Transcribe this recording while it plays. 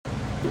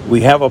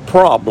we have a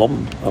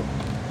problem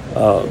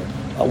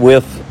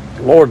with,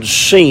 Lord,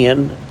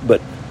 sin,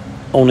 but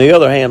on the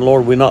other hand,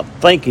 Lord, we're not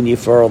thanking you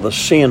for the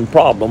sin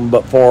problem,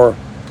 but for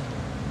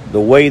the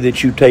way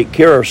that you take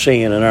care of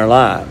sin in our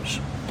lives.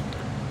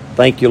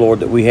 Thank you, Lord,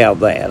 that we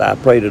have that. I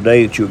pray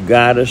today that you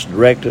guide us,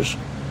 direct us,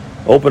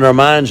 open our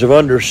minds of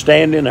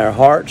understanding, our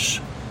hearts.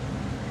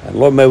 And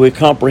Lord, may we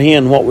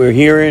comprehend what we're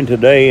hearing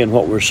today and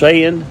what we're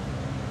saying.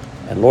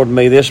 And Lord,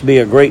 may this be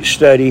a great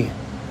study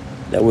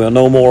that we'll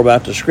know more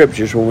about the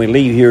Scriptures when we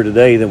leave here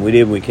today than we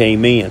did when we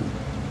came in.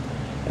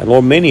 And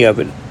Lord, many of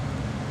it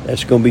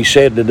that's going to be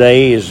said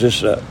today is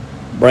just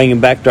bringing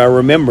back to our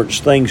remembrance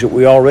things that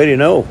we already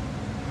know.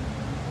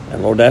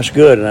 And Lord, that's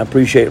good. And I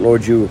appreciate,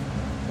 Lord, you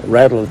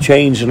rattle the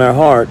chains in our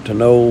heart to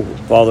know,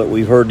 Father, that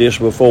we've heard this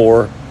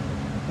before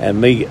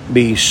and may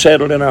be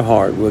settled in our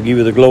heart. We'll give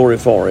you the glory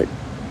for it.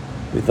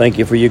 We thank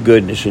you for your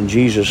goodness. In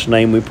Jesus'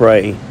 name we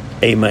pray.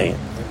 Amen.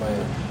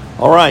 Amen.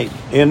 All right.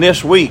 In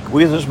this week,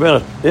 this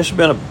has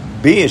been a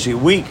busy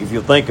week if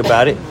you think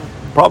about it.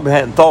 Probably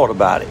hadn't thought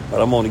about it,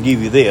 but I'm going to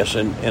give you this.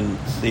 And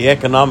the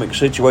economic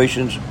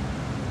situations,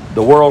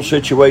 the world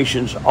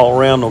situations all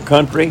around the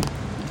country,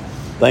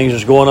 things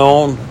that's going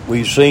on.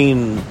 We've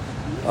seen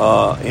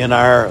in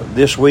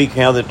this week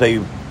how that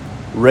they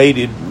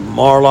raided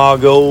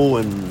Mar-a-Lago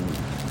and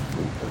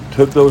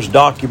took those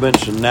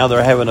documents, and now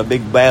they're having a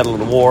big battle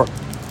in the war.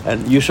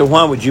 And you said,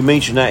 why would you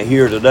mention that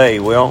here today?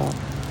 Well,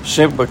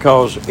 simply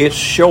because it's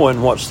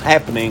showing what's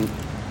happening,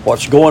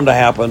 what's going to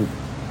happen,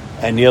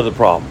 and the other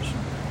problems.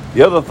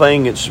 The other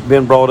thing that's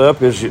been brought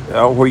up is,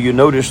 where you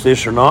notice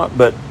this or not,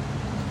 but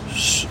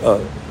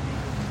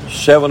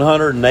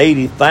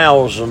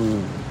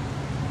 780,000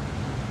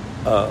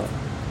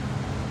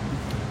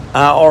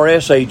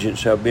 IRS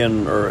agents have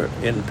been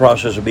in the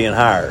process of being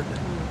hired,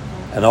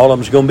 and all of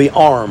them's going to be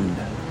armed.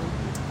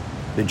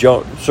 Did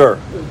y'all, sir?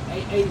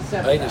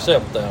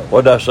 87,000.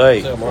 What did I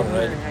say?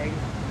 780.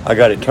 I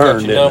got it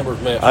turned.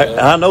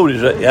 I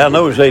noticed it. Yeah, I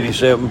noticed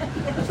 87.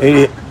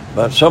 80,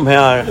 but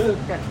somehow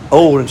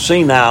old and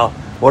senile.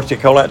 What do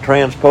you call that?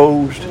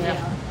 Transposed.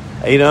 Yeah.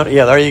 800.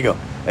 Yeah, there you go.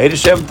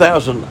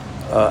 87,000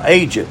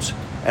 agents,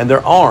 and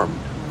they're armed.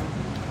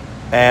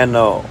 And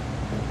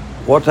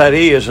what that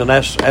is, and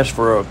that's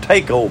for a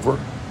takeover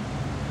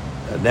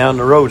down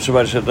the road.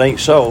 Somebody said it ain't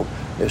so.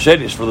 They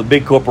said it's for the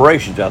big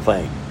corporations, I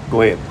think.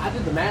 Go ahead. I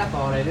did the math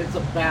on it. It's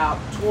about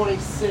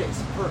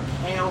 26 per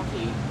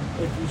county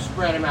if you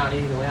spread them out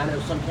evenly. I know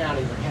some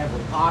counties are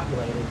heavily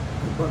populated,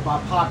 but by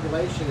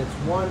population, it's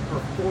 1 per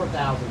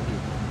 4,000 people.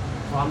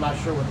 So I'm not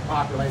sure what the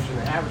population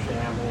of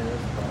Habersham is,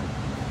 but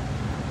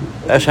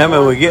that's how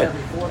many we get.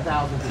 Every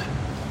 4,000 people.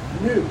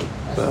 New.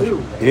 That's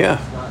new. Yeah.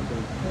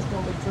 That's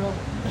going to be trouble.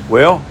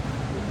 Well,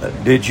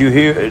 did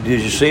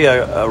you see,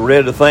 I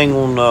read a thing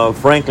on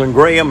Franklin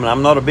Graham, and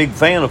I'm not a big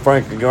fan of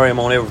Franklin Graham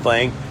on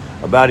everything,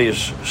 about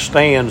his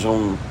stands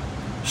on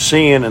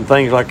sin and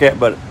things like that,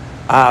 but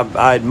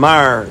I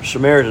admire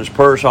Samaritan's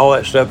Purse, all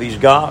that stuff he's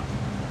got,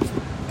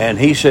 and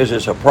he says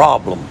it's a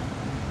problem.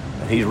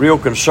 He's real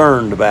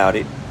concerned about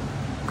it,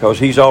 because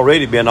he's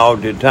already been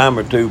audited a time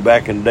or two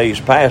back in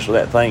days past with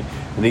that thing,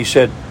 and he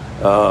said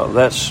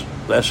that's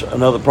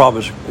another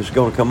problem that's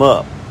going to come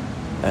up,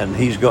 and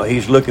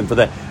he's looking for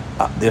that.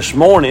 This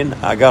morning,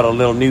 I got a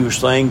little news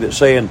thing that's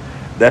saying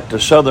that the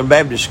Southern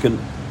Baptist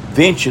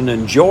Convention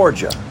in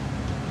Georgia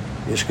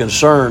is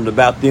concerned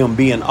about them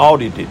being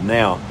audited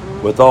now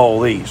with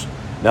all these.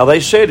 Now, they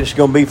said it's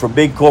going to be for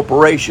big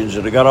corporations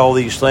that have got all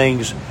these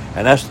things,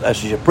 and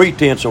that's a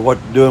pretense of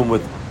what they're doing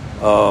with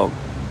the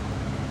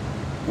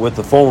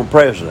former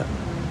president.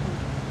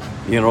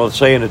 You know,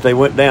 saying that they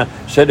went down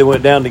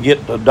to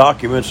get the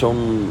documents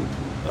on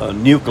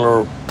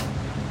nuclear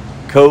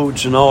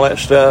codes and all that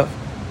stuff.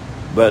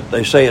 But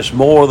they say it's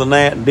more than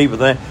that and deeper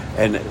than that.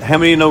 And how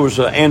many knows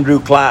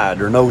Andrew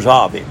Clyde or knows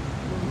of him?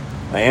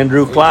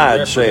 Andrew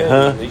Clyde said,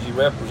 huh? He's your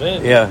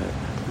representative. Yeah.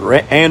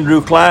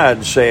 Andrew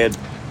Clyde said,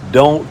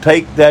 don't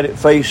take that at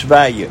face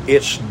value.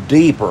 It's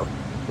deeper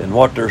than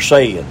what they're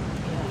saying.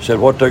 Said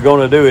what they're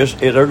going to do is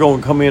they're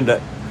going to come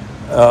into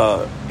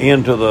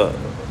the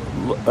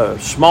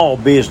small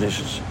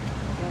businesses,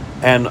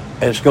 and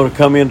it's going to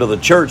come into the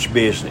church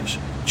business.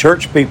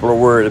 Church people are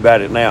worried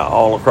about it now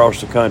all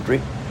across the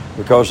country,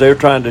 because they're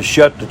trying to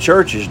shut the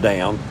churches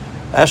down.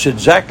 That's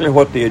exactly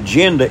what the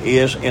agenda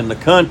is in the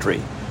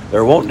country.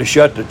 They're wanting to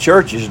shut the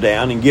churches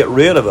down and get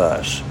rid of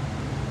us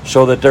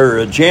so that their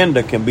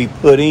agenda can be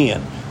put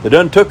in. They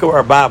done took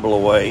our Bible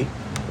away.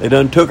 They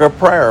done took our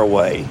prayer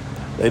away.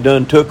 They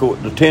done took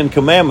the 10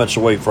 Commandments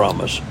away from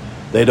us.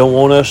 They don't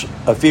want us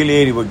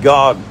affiliated with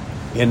God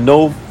in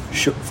no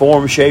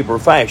form, shape, or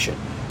fashion.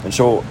 And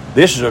so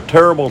this is a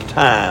terrible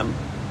time.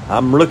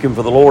 I'm looking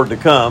for the Lord to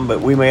come, but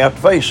we may have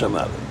to face some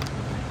of it.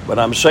 But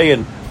I'm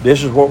saying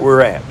this is what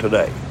we're at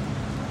today.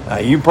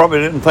 You probably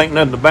didn't think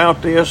nothing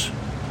about this.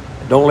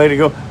 Don't let it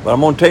go. But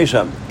I'm going to tell you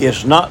something.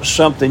 It's not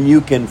something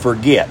you can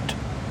forget.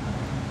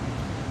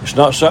 It's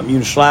not something you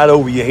can slide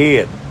over your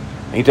head.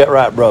 Ain't that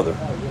right, brother?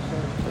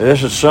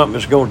 This is something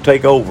that's going to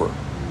take over.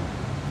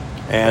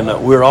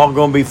 And we're all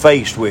going to be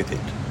faced with it.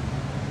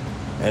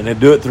 And they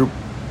do it through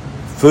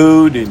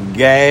food and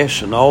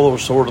gas and all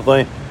those sort of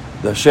things.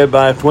 They said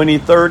by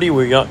 2030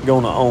 we're not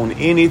going to own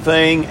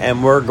anything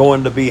and we're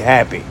going to be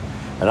happy.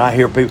 And I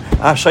hear people,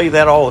 I say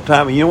that all the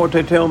time, and you know what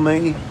they tell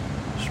me?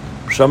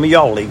 Some of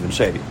y'all even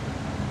said it.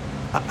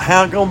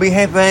 How going to be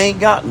happy if I ain't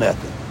got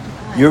nothing?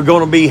 You're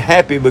going to be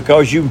happy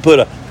because you can put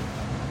a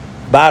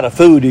bite of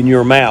food in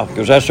your mouth,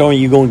 because that's the only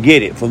you're going to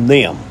get it from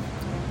them.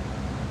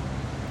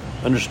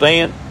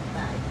 Understand?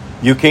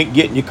 You can't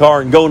get in your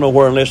car and go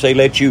nowhere unless they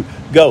let you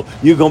go.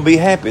 You're going to be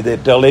happy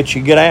that they'll let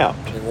you get out.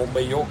 It won't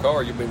be your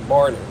car. You've been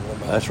borrowing it.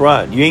 That's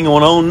right. You ain't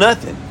going to own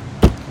nothing.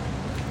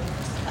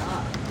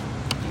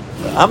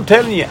 I'm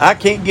telling you, I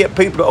can't get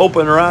people to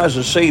open their eyes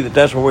and see that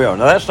that's where we are.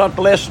 Now, that's not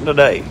the lesson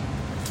today.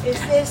 Is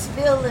this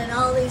building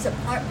all these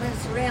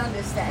apartments around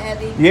us to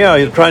have even? Yeah,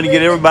 you're trying to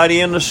get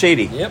everybody in the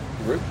city. Yep.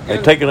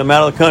 They're taking them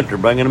out of the country,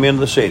 bringing them into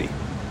the city.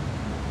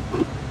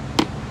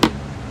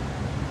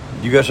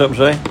 You got something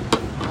to say?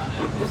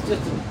 It's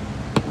just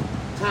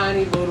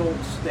tiny little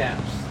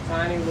steps.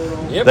 Tiny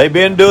little... Yep. They've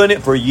been doing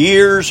it for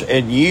years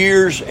and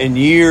years and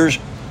years.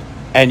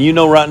 And you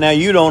know right now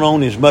you don't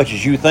own as much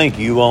as you think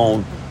you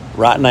own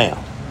right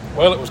now.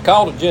 Well, it was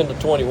called Agenda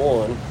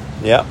 21.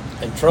 Yeah.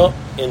 And Trump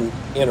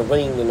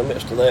intervened in the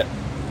midst of that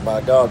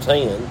by God's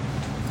hand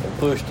and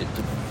pushed it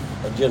to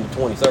Agenda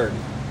 2030.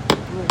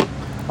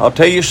 I'll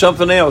tell you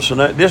something else,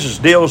 and this is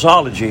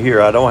Dillsology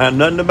here. I don't have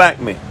nothing to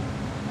back me.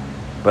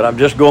 But I'm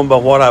just going by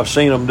what I've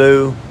seen them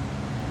do.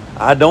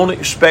 I don't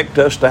expect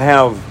us to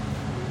have...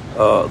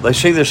 They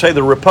say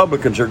the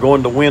Republicans are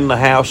going to win the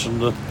House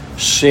and the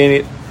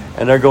Senate,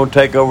 and they're going to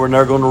take over and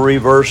they're going to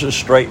reverse and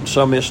straighten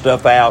some of this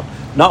stuff out.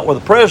 Not with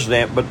the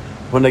president, but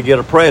when they get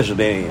a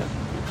president in.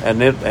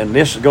 And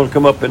this is going to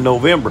come up in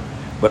November.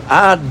 But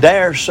I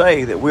dare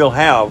say that we'll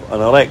have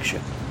an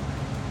election.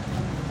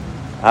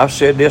 I've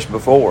said this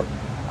before.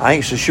 I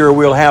ain't so sure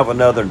we'll have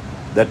another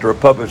that the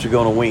Republicans are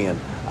going to win.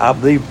 I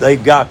believe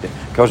they've got to.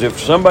 Because if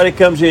somebody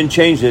comes in and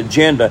changes the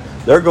agenda,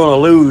 they're going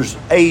to lose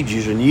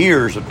ages and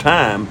years of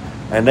time,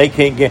 and they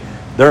can't get...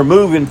 They're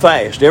moving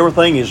fast.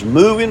 Everything is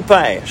moving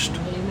fast.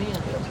 Amen.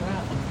 That's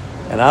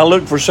right. And I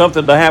look for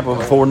something to happen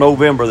before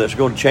November that's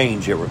going to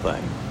change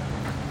everything.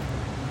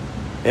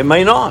 It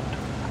may not.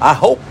 I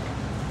hope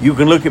you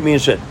can look at me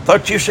and say,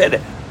 thought you said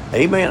it.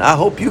 Amen. I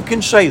hope you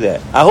can say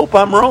that. I hope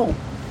I'm wrong.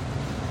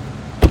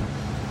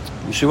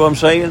 You see what I'm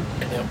saying?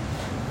 Yep.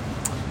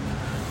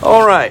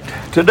 All right.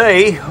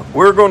 Today,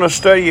 we're going to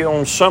study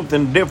on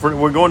something different.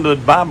 We're going to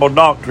the Bible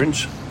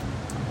doctrines.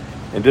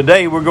 And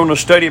today, we're going to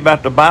study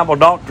about the Bible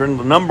doctrine,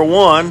 the number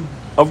one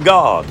of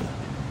God.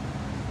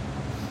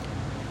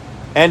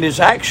 And it's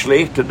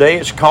actually, today,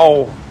 it's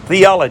called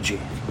theology.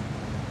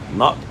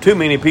 Not too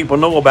many people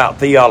know about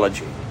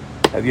theology.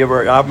 Have you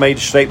ever, I've made a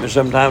statement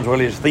sometimes, well,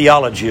 his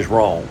theology is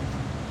wrong.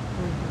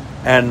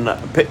 And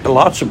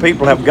lots of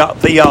people have got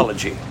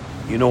theology.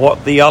 You know what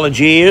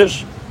theology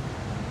is?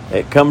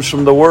 It comes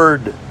from the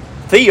word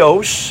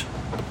theos,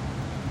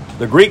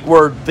 the Greek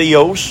word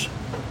theos,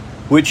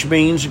 which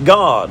means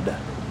God.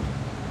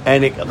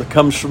 And it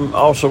comes from,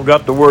 also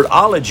got the word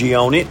ology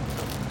on it.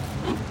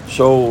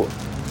 So,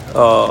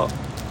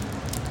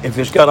 if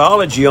it's got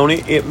ology on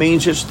it, it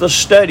means it's the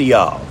study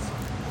of.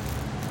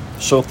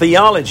 So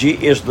theology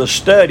is the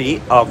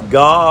study of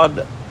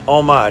God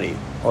Almighty,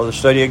 or the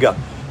study of God.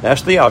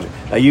 That's theology.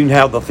 Now you can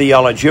have the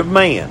theology of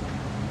man.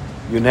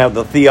 You can have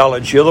the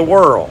theology of the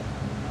world.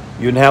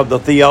 You can have the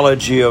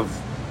theology of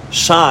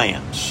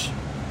science.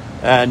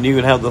 And you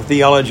can have the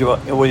theology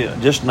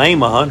of, just name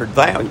 100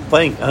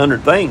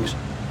 things.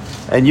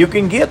 And you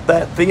can get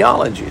that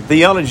theology.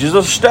 Theology is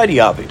a study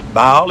of it.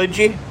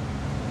 Biology,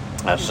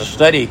 that's a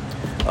study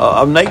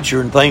of nature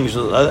and things,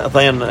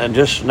 and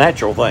just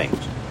natural things.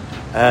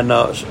 And,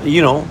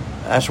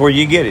 that's where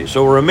you get it.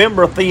 So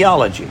remember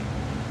theology.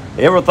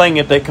 Everything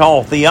that they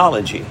call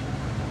theology,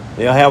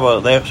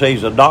 they'll say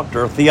he's a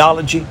doctor of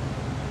theology.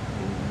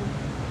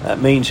 That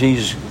means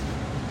he's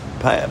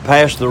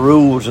passed the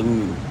rules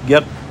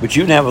but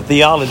you can have a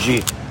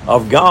theology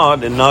of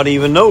God and not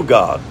even know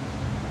God.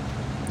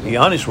 To be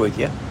honest with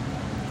you.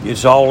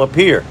 It's all up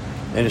here.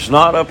 And it's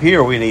not up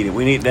here we need it.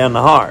 We need it down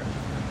the heart.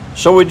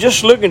 So we're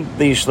just looking at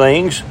these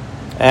things,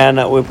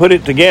 and we put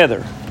it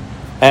together.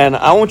 And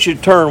I want you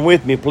to turn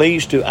with me,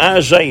 please, to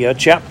Isaiah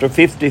chapter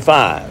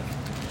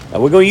 55. Now,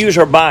 we're going to use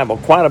our Bible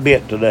quite a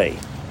bit today.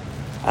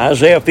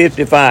 Isaiah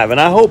 55.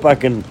 And I hope I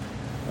can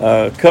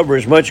cover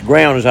as much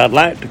ground as I'd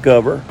like to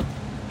cover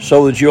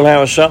so that you'll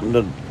have something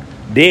to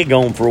dig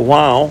on for a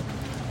while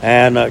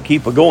and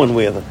keep it going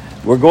with.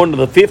 We're going to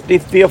the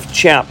 55th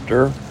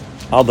chapter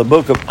of the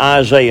book of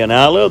Isaiah.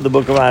 Now, I love the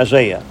book of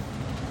Isaiah.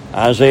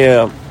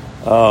 Isaiah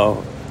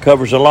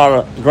covers a lot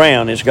of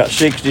ground. It's got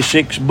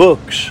 66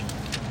 books.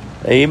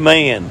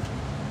 Amen.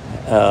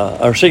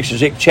 Or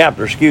 66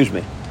 chapters, excuse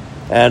me.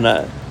 And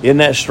isn't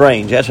that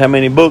strange? That's how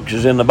many books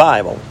is in the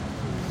Bible.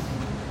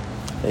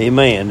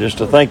 Amen. Just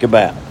to think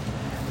about.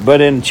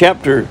 But in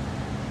chapter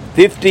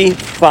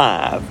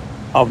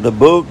 55 of the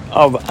book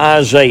of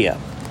Isaiah,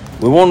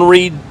 we want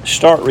to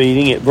start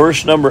reading at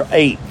verse number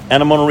 8.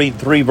 And I'm going to read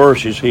 3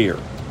 verses here.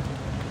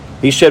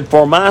 He said,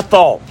 for my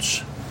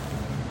thoughts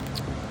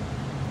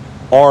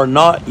are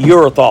not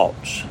your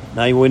thoughts.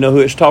 Now we know who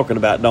it's talking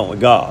about, don't we?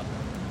 God.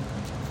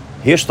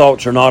 His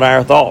thoughts are not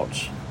our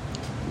thoughts.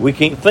 We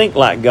can't think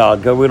like God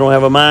because we don't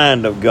have a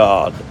mind of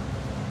God.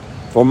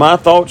 For my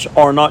thoughts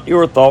are not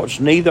your thoughts,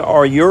 neither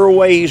are your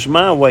ways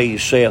my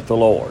ways, saith the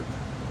Lord.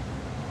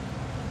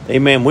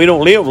 Amen. We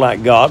don't live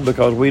like God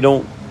because we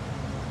don't.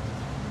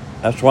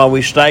 That's why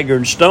we stagger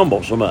and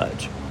stumble so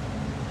much.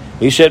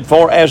 He said,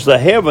 for as the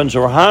heavens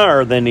are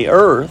higher than the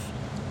earth,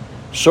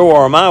 so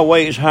are my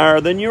ways higher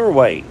than your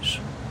ways,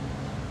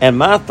 and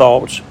my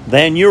thoughts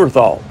than your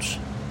thoughts.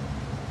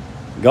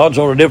 God's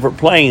on a different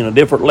plane, a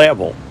different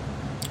level.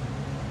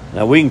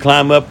 Now we can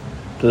climb up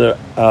to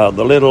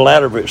the little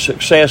ladder of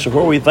success of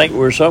where we think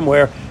we're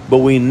somewhere, but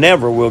we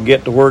never will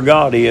get to where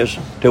God is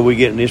till we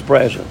get in His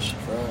presence.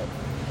 Right.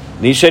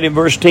 And He said in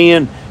verse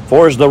 10,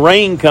 for as the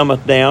rain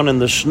cometh down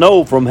and the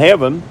snow from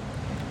heaven,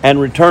 and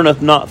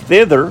returneth not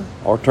thither,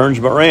 or turns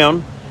but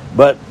round,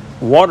 but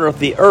watereth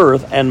the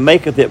earth, and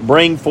maketh it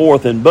bring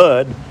forth and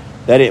bud,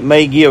 that it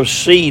may give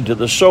seed to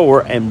the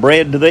sower and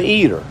bread to the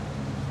eater.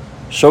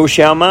 So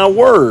shall my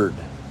word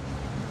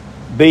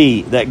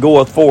be that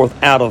goeth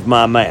forth out of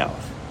my mouth.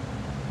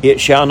 It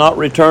shall not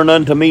return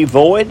unto me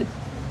void,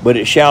 but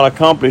it shall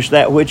accomplish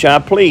that which I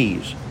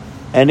please,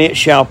 and it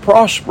shall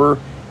prosper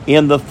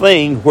in the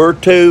thing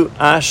whereto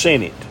I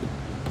sent it.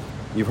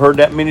 You've heard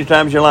that many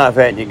times in your life,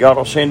 haven't you? God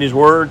will send His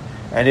word,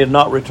 and it'll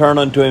not return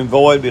unto Him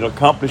void, but it'll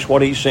accomplish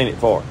what He sent it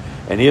for.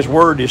 And His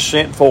word is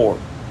sent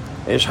forth.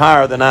 It's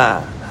higher than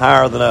I,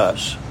 higher than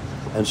us.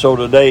 And so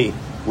today,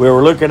 we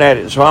were looking at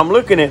it. So I'm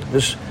looking at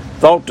this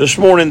thought this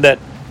morning that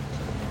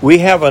we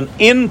have an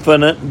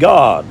infinite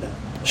God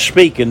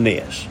speaking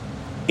this.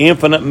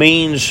 Infinite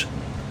means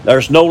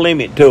there's no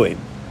limit to Him.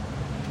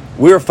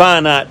 We're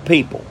finite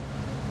people.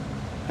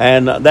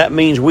 And that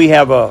means we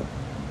have a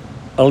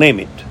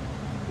limit.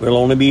 We'll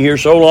only be here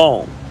so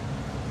long.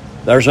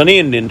 There's an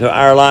ending to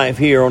our life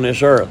here on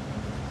this earth.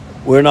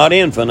 We're not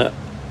infinite.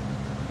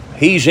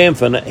 He's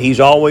infinite. He's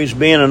always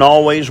been and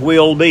always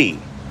will be.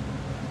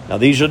 Now,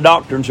 these are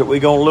doctrines that we're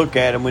going to look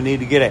at and we need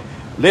to get at.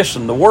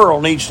 Listen, the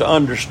world needs to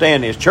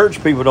understand this.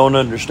 Church people don't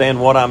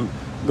understand what I'm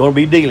going to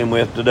be dealing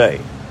with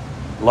today.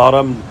 A lot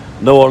of them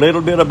know a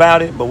little bit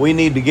about it, but we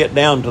need to get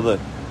down to the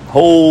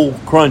whole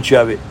crunch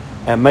of it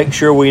and make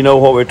sure we know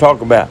what we're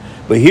talking about.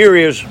 But here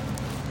is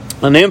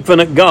an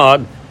infinite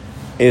God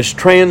is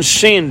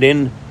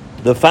transcending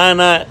the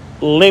finite,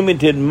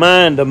 limited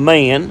mind of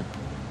man,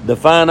 the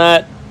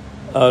finite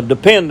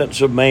dependence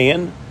of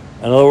man.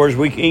 In other words,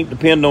 we can't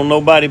depend on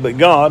nobody but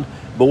God,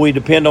 but we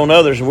depend on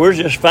others, and we're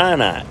just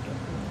finite.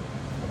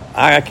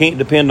 I can't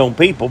depend on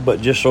people,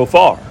 but just so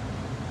far.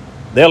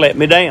 They'll let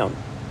me down.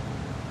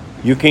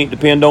 You can't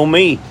depend on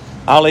me.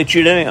 I'll let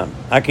you down.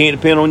 I can't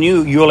depend on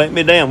you. You'll let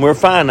me down. We're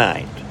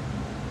finite.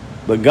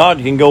 But God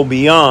can go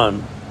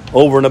beyond,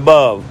 over and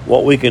above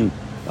what we can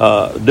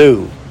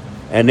do.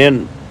 And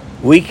then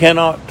we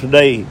cannot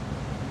today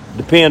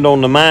depend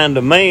on the mind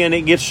of man.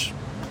 It gets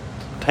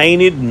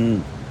tainted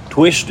and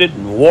twisted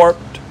and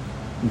warped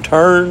and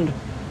turned.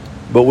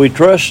 But we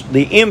trust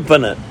the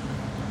infinite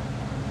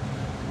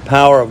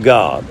power of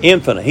God.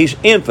 Infinite. He's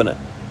infinite.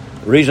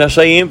 The reason I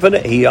say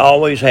infinite, He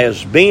always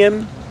has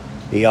been.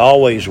 He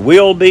always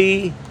will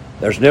be.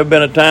 There's never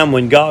been a time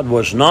when God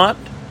was not.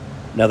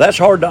 Now that's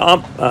hard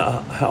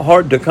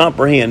to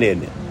comprehend,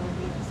 isn't it?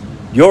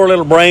 Your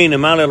little brain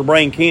and my little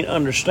brain can't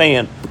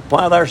understand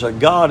why there's a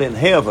God in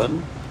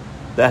heaven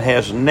that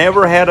has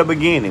never had a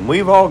beginning.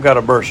 We've all got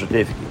a birth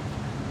certificate.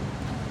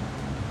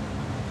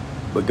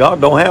 But God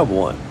don't have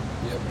one.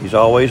 He's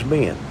always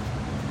been.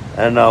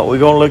 And we're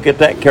going to look at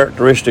that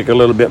characteristic a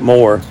little bit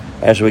more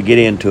as we get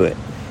into it.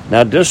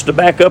 Now, just to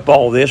back up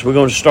all this, we're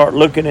going to start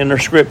looking in our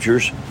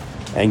scriptures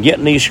and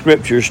getting these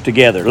scriptures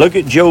together. Look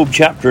at Job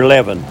chapter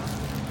 11.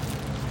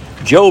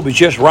 Job is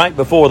just right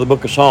before the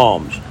book of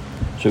Psalms.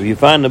 So if you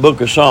find the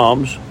book of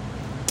Psalms,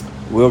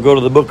 we'll go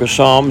to the book of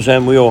Psalms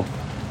and we'll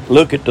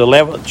look at the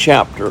 11th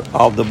chapter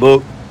of the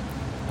book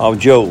of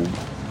Job.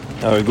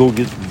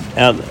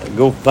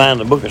 Go find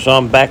the book of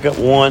Psalms, back up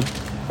one,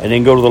 and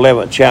then go to the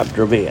 11th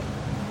chapter of it.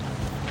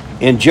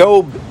 In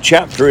Job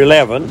chapter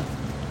 11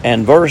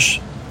 and verse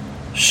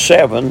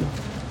 7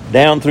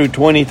 down through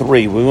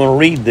 23, we want to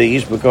read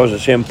these because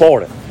it's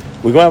important.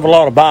 We're going to have a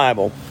lot of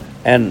Bible,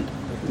 and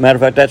matter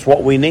of fact, that's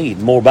what we need,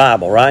 more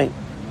Bible, right?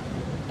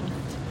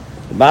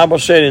 The Bible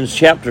said in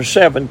chapter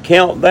 7,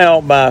 canst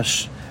thou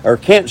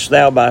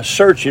by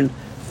searching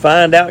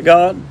find out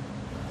God?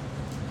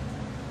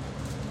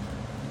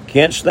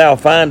 Canst thou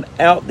find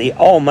out the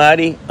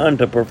Almighty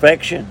unto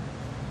perfection?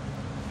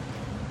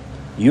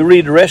 You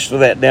read the rest of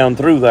that down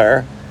through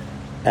there,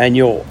 and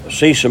you'll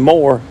see some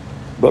more.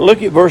 But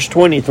look at verse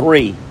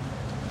 23.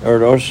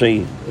 Or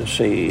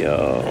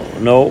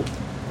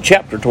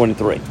chapter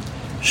 23.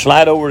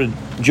 Slide over to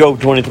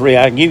Job 23.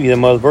 I can give you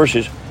them other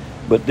verses,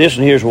 but this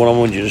one here's what I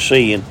want you to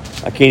see, and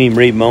I can't even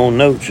read my own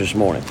notes this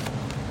morning.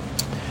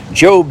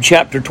 Job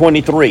chapter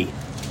 23.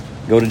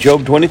 Go to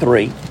Job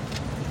 23.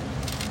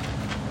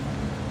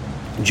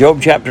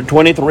 Job chapter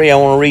 23. I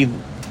want to read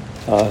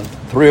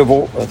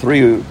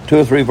two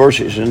or three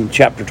verses in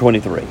chapter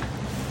 23.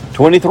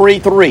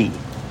 23:3.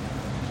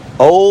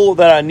 Oh,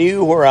 that I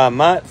knew where I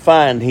might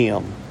find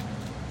him,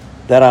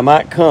 that I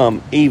might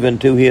come even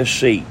to his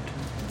seat.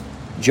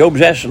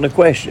 Job's asking the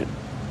question.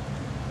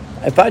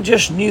 If I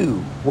just knew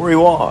where he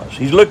was,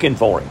 he's looking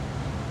for him.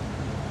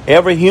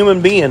 Every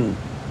human being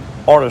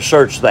ought to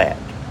search that.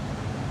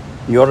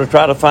 You ought to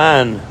try to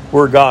find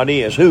where God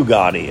is, who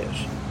God is.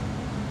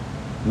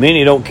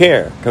 Many don't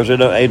care because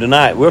they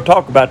deny it. We'll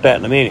talk about that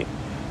in a minute.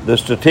 The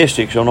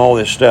statistics on all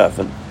this stuff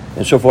and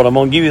so forth. I'm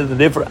going to give you the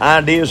different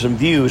ideas and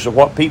views of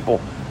what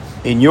people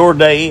in your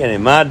day and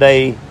in my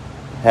day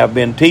have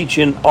been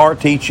teaching, are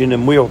teaching,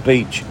 and will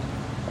teach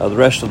the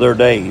rest of their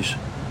days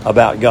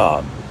about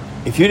God.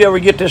 If you'd ever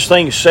get this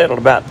thing settled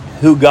about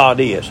who God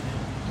is,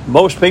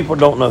 most people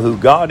don't know who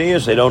God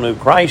is, they don't know who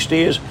Christ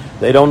is,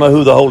 they don't know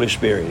who the Holy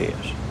Spirit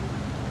is.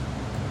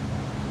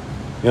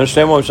 You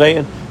understand what I'm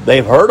saying?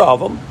 They've heard of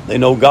them. They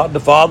know God the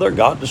Father,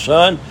 God the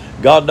Son,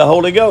 God the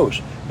Holy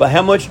Ghost. But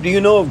how much do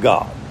you know of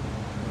God?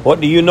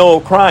 What do you know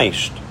of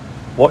Christ?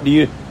 What do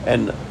you...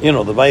 And, you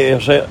know, the Bible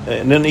said,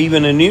 and then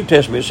even in the New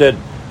Testament it said,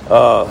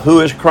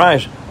 who is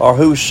Christ or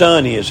whose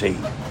son is he?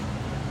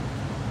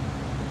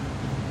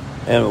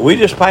 And we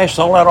just pass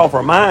all that off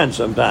our minds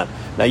sometimes.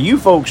 Now, you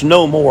folks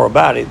know more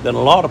about it than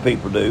a lot of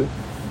people do,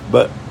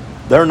 but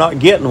they're not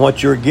getting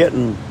what you're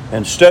getting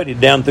and studied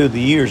down through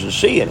the years and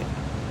seeing it.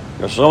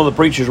 Because some of the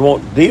preachers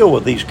won't deal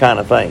with these kind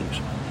of things.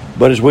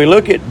 But as we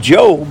look at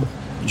Job,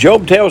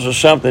 Job tells us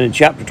something in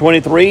chapter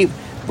 23,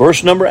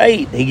 verse number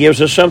 8. He gives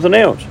us something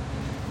else.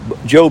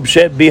 Job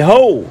said,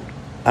 behold,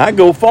 I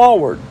go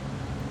forward,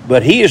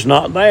 but he is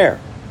not there,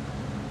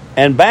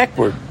 and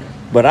backward,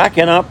 but I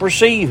cannot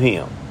perceive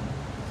him.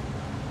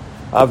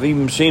 I've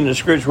even seen the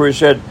scripture where he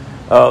said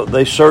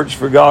they searched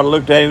for God,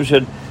 looked at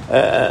him,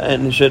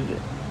 and he said,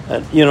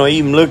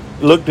 even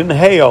looked in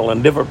hell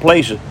and different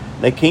places.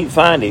 They can't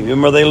find him.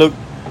 Remember, they looked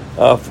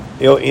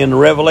in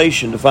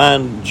Revelation to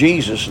find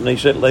Jesus, and they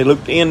said they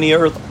looked in the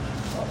earth,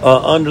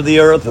 under the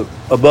earth,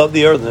 above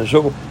the earth, and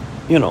so,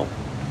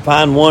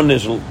 find one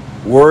that's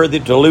worthy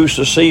to loose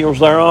the seals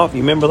thereof.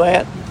 You remember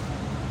that?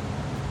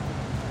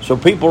 So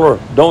people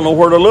don't know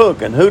where to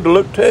look and who to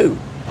look to.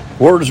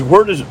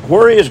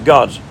 Where is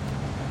God's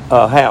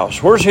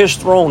house? Where's his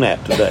throne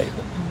at today?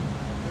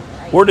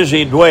 Where does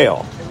he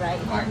dwell? The right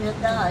hand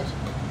of God.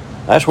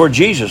 That's where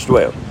Jesus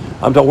dwells.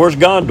 I'm talking, where's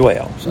God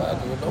dwell?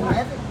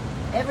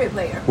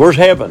 Everywhere. Where's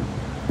heaven?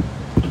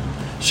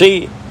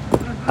 See,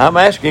 I'm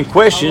asking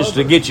questions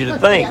to get you to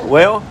think.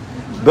 Well,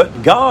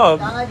 but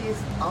God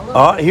is all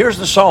over. Here's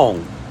the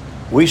song.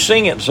 We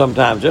sing it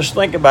sometimes. Just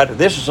think about it.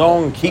 This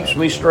song keeps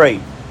me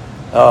straight.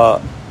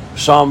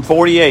 Psalm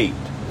 48.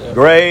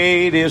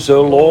 Great is the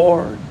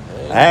Lord,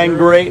 and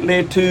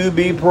greatly to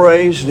be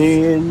praised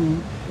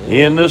in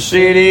the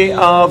city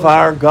of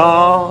our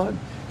God,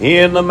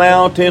 in the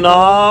mountain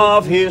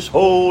of his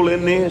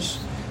holiness,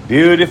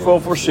 beautiful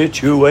for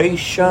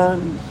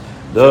situation,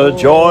 the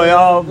joy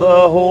of the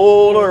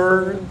whole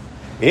earth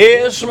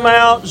is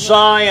Mount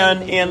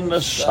Zion in the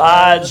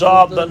sides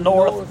of the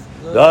north,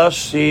 the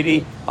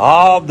city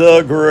of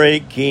the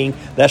great King.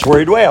 That's where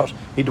he dwells.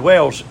 He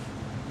dwells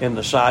in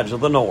the sides of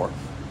the north.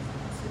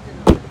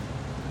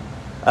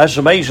 That's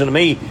amazing to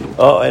me.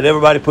 And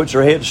everybody puts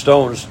their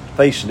headstones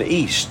facing the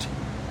east.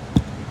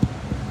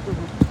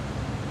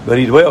 But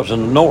he dwells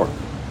in the north.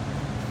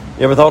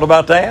 You ever thought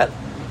about that?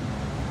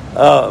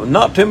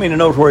 Not too many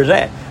knows where he's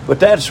at. But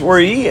that's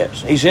where he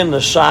is. He's in the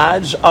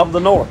sides of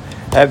the north.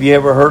 Have you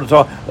ever heard of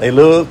talk? They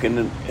look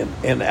and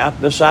out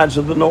the sides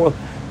of the north,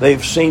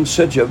 they've seen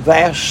such a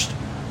vast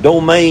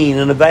domain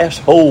and a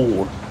vast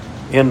hole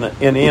in the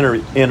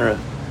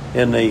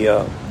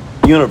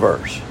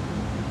universe.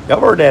 Y'all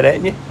heard that,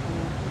 haven't you?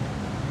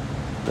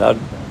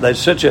 There's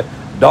such a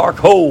dark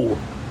hole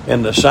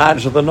in the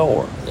sides of the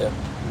north. Yeah.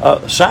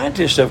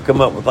 Scientists have come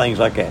up with things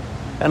like that.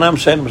 And I'm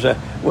saying to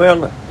myself,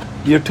 well,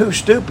 you're too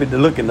stupid to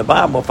look in the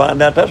Bible and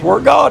find out that's where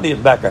God is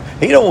back there.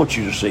 He don't want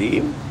you to see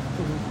him.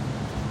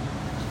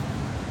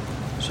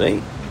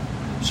 See?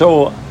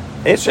 So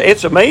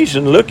it's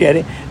amazing to look at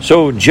it.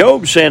 So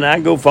Job saying, I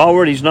go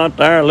forward, he's not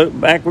there. I look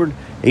backward,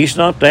 he's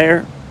not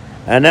there.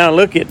 And now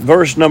look at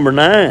verse number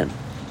 9.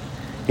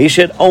 He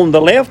said, on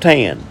the left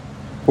hand,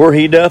 where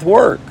he doth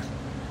work,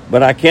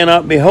 but I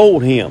cannot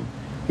behold him.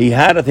 He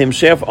hideth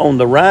himself on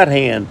the right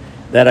hand,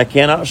 that I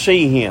cannot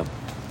see him.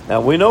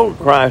 Now we know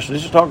Christ,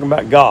 this is talking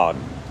about God.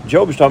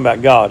 Job is talking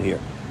about God here.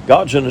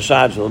 God's in the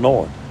sides of the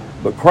north.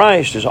 But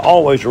Christ is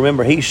always,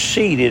 remember, he's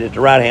seated at the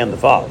right hand of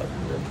the Father.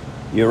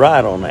 You're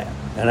right on that.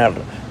 And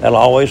that'll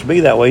always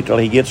be that way till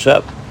he gets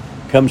up,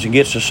 comes and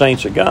gets the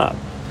saints of God.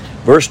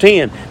 Verse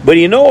 10, but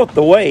he knoweth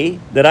the way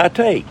that I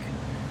take.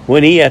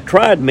 When he hath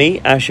tried me,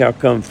 I shall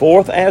come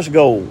forth as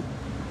gold.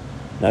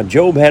 Now,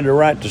 Job had the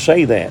right to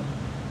say that.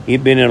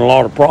 He'd been in a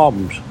lot of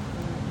problems.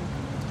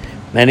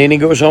 And then he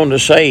goes on to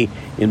say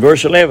in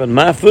verse 11,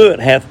 my foot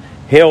hath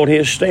held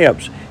his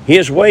steps.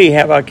 His way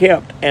have I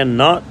kept and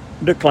not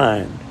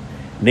declined.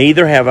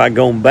 neither have I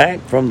gone back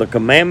from the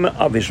commandment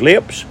of his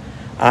lips.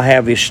 I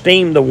have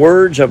esteemed the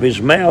words of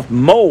his mouth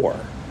more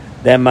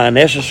than my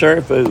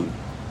necessary food.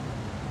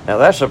 Now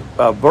that's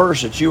a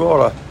verse that you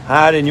ought to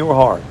hide in your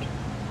heart.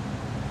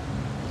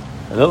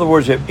 In other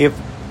words,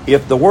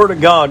 if the Word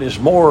of God is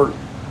more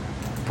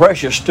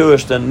precious to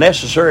us than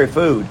necessary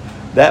food,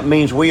 that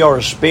means we ought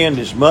to spend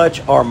as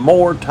much or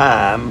more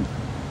time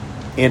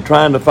in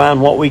trying to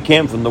find what we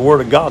can from the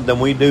Word of God than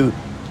we do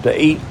to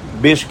eat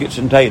biscuits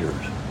and taters.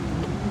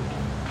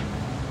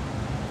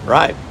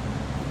 Right?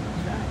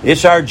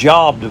 It's our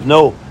job to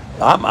know.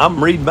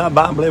 I'm reading my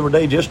Bible every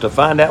day just to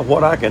find out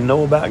what I can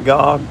know about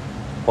God,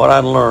 what I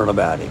can learn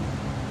about Him.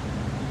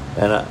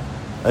 And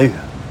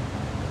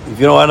if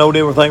you know, I knowed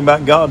everything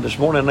about God this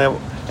morning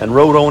and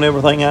wrote on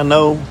everything I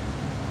know.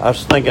 I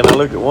was thinking, I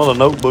looked at one of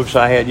the notebooks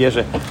I had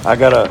yesterday.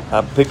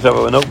 I picked up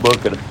a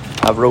notebook and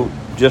I wrote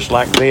just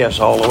like this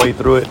all the way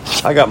through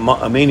it. I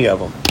got many of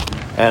them.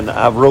 And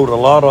I've wrote a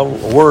lot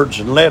of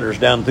words and letters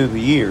down through the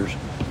years.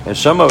 And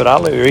some of it,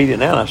 I'll read it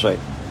now and I say,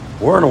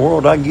 where in the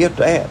world did I get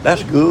that?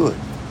 That's good.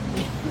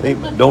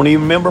 Don't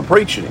even remember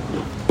preaching it.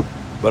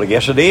 But I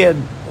guess I did.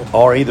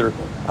 Or either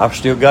I've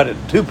still got it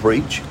to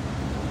preach.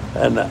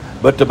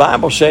 But the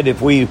Bible said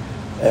if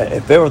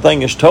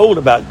everything is told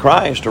about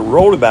Christ or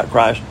wrote about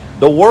Christ,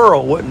 the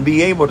world wouldn't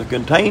be able to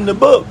contain the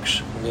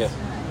books. Yeah.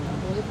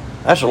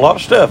 That's a lot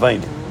of stuff,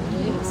 ain't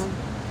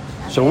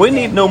it? So we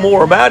need to know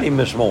more about Him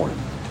this morning.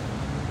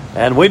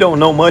 And we don't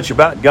know much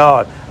about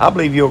God. I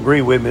believe you'll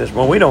agree with me this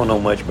morning. We don't know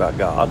much about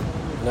God.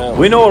 No.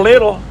 We know a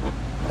little.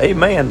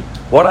 Amen.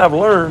 What I've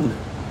learned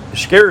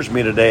scares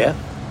me to death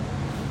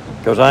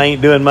because I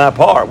ain't doing my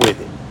part with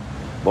it.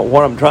 But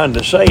what I'm trying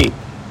to say,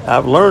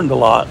 I've learned a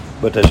lot,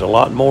 but there's a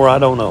lot more I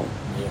don't know.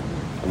 Yeah.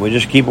 And we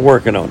just keep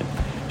working on it.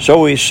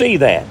 So we see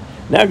that.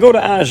 Now go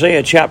to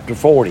Isaiah chapter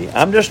 40.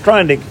 I'm just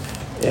trying to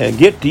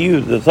get to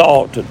you the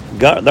thought that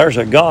God, there's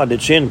a God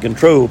that's in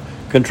control,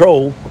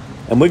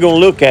 and we're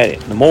going to look at it.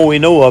 The more we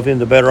know of Him,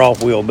 the better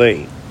off we'll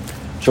be.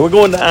 So we're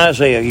going to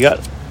Isaiah. You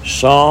got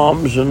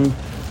Psalms and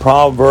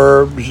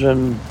Proverbs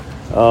and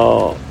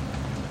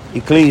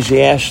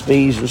Ecclesiastes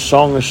and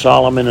Song of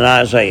Solomon and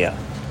Isaiah.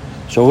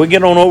 So we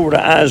get on over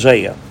to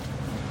Isaiah.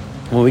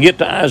 When we get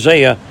to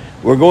Isaiah,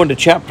 we're going to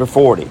chapter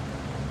 40.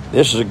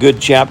 This is a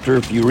good chapter.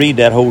 If you read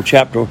that whole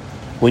chapter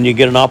when you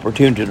get an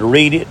opportunity to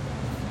read it,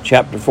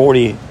 chapter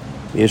 40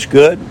 is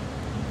good.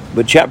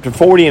 But chapter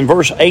 40 and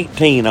verse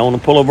 18, I want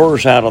to pull a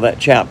verse out of that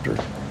chapter.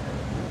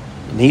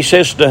 And he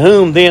says, to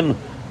whom then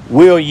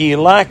will ye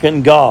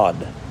liken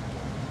God?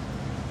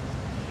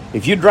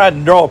 If you tried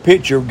to draw a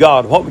picture of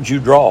God, what would you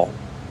draw?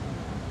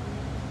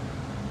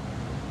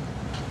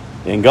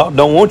 And God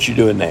don't want you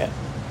doing that.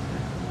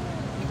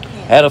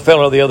 I had a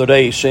fellow the other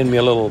day send me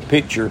a little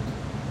picture,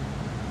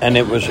 and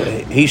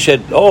he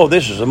said, oh,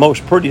 this is the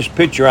most prettiest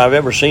picture I've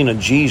ever seen of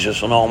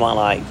Jesus in all my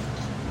life.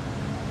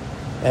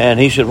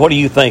 And he said, what do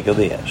you think of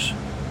this?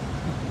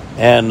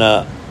 And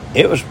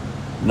it was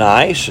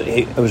nice.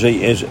 It was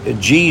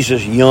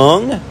Jesus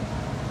young.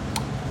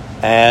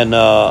 And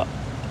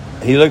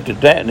he looked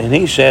at that and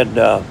he said,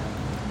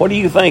 what do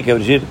you think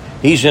of it?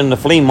 He's in the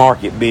flea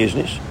market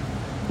business.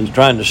 He's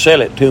trying to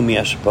sell it to me,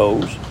 I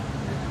suppose.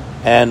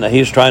 And he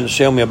was trying to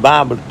sell me a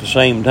Bible at the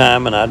same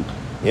time, and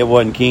it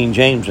wasn't King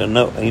James, and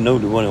he knew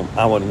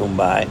I wasn't going to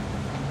buy it.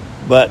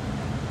 But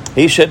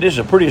he said, this is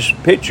the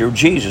prettiest picture of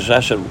Jesus. I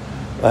said,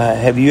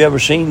 have you ever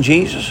seen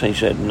Jesus? He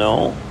said,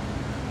 no.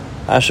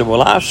 I said,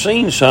 well, I've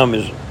seen some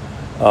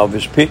of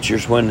his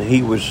pictures when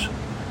he was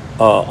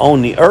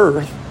on the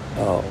earth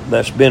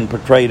that's been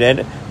portrayed at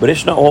it, but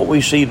it's not what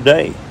we see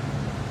today.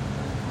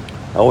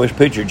 I always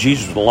pictured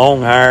Jesus with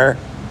long hair.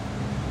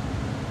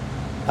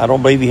 I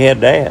don't believe he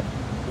had that.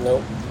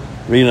 Nope.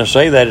 The reason I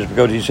say that is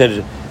because he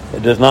said,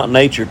 does not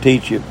nature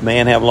teach you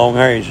man have long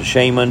hair is a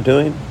shame unto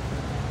him?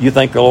 You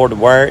think the Lord would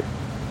wear it?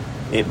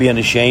 It being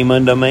a shame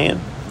unto a man?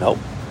 Nope.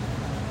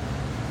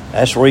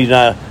 That's the reason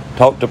I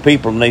talk to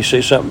people and they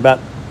say something about,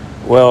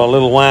 well, a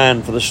little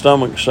wine for the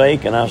stomach's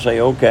sake, and I say,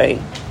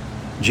 okay.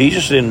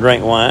 Jesus didn't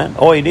drink wine.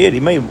 Oh, he did. He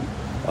made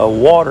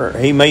water.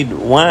 He made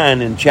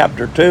wine in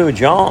chapter 2 of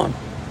John.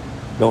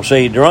 Don't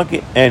say he drunk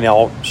it. And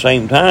at the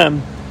same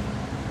time,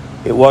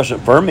 it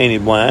wasn't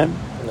fermented wine.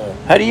 No.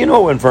 How do you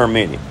know it wasn't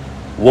fermented?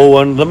 Woe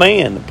unto the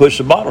man that puts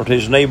the bottle to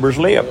his neighbor's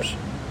lips.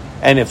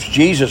 And if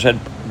Jesus had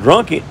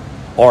drunk it,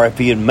 or if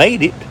he had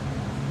made it,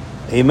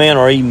 amen,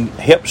 or he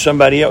helped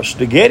somebody else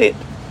to get it,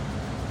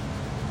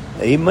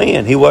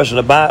 amen, he wasn't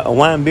a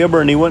wine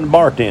bibber and he wasn't a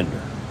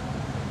bartender.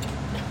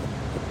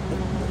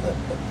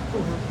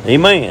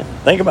 Amen.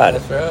 Think about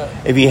it. That's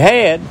right. If he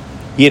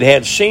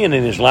had sin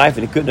in his life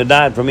and he couldn't have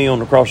died for me on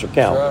the cross of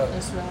Calvary.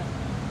 That's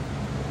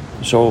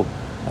right. So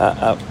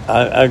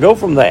I go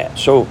from that.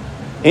 So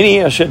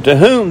anyhow, I said, to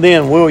whom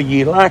then will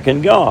ye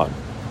liken God?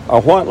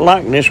 Or what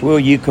likeness will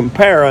ye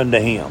compare unto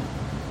him?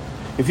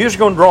 If you're just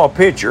going to draw a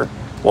picture,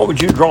 what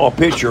would you draw a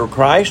picture of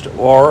Christ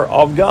or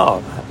of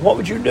God? What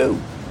would you do?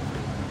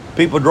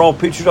 People draw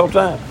pictures all the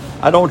time.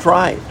 I don't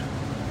try it.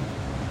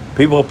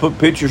 People put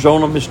pictures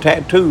on them as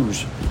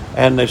tattoos.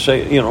 And they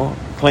say,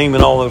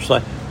 claiming all those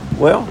things.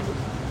 Well,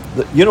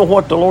 you know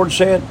what the Lord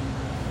said?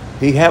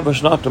 He have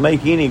us not to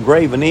make any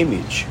graven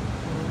image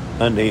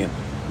unto him.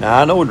 Now,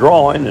 I know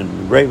drawing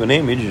and graven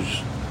image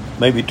is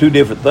maybe two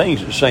different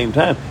things at the same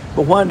time,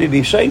 but why did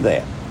he say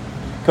that?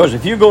 Because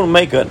if you're going to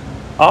make an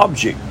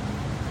object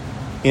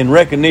in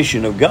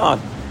recognition of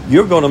God,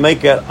 you're going to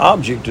make that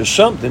object to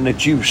something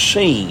that you've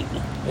seen.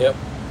 Yep.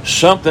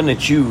 Something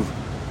that you've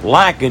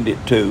likened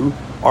it to,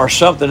 or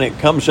something that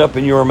comes up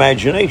in your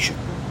imagination.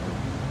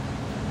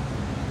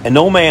 And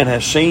no man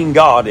has seen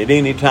God at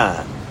any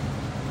time.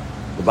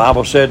 The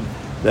Bible said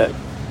that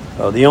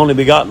the only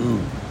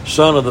begotten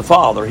Son of the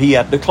Father, he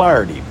hath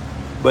declared him.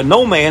 But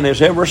no man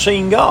has ever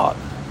seen God.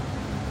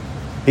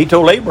 He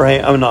told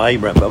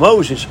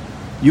Moses,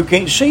 you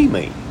can't see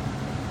me,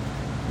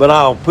 but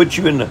I'll put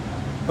you in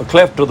a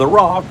cleft of the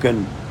rock.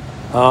 And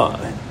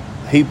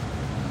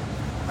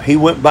he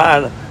went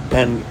by,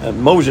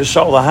 and Moses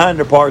saw the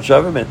hinder parts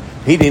of him, and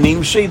he didn't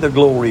even see the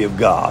glory of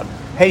God.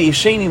 Had he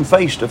seen him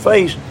face to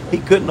face, he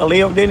couldn't have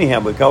lived anyhow,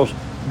 because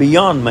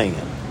beyond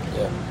man,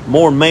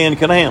 more than man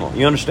can handle.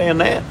 You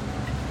understand that?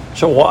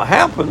 So what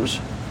happens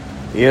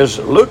is,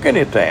 looking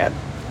at that,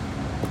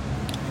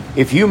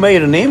 if you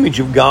made an image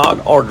of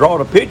God or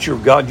drawed a picture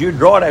of God, you'd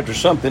draw it after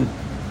something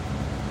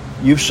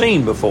you've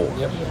seen before.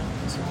 Yep.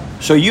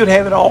 So you'd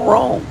have it all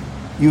wrong.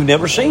 You've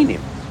never seen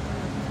him.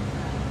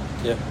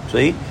 Yeah.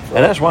 See?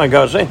 And that's why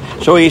God's saying.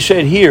 So he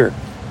said here,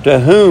 to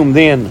whom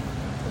then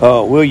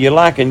will you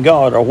liken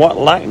God, or what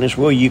likeness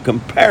will you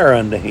compare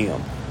unto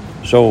him?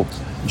 So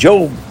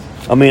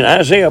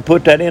Isaiah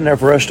put that in there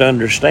for us to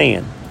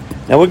understand.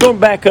 Now we're going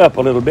to back up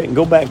a little bit and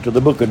go back to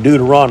the book of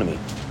Deuteronomy.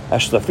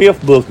 That's the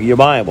 5th book of your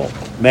Bible.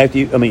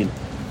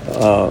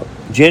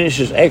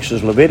 Genesis,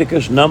 Exodus,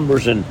 Leviticus,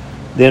 Numbers, and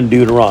then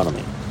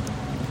Deuteronomy.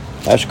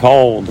 That's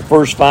called, the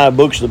first 5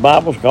 books of the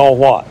Bible is called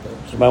what?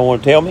 Somebody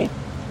want to tell me?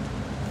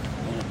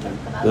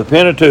 The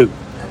Pentateuch.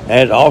 And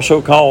it's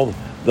also called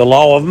the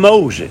Law of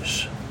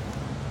Moses.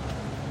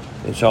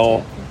 It's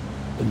all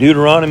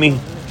Deuteronomy,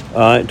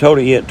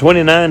 totally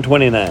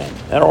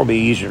 29:29. That ought to be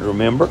easy to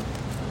remember.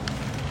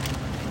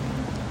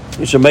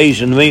 It's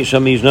amazing to me,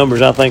 some of these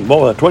numbers. I think,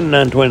 boy,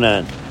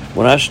 29:29.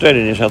 When I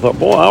studied this, I thought,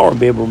 boy, I ought to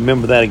be able to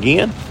remember that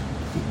again.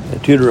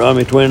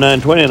 Deuteronomy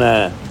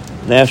 29:29.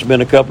 Now it's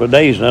been a couple of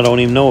days and I don't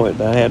even know it.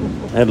 I had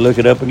to look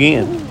it up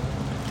again.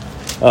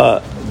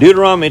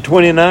 Deuteronomy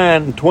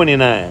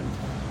 29:29.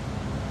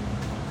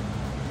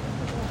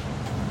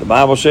 The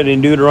Bible said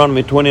in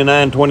Deuteronomy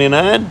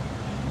 29:29,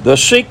 the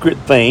secret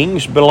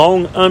things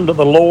belong unto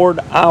the Lord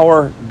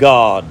our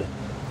God.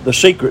 The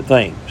secret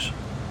things.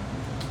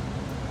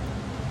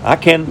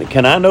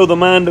 Can I know the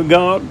mind of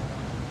God?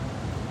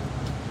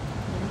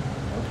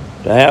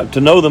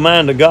 To know the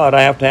mind of God,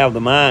 I have to have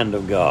the mind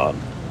of God.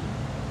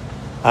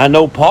 I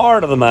know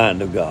part of the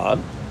mind of God.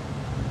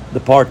 The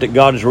part that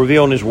God has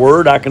revealed in his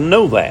word, I can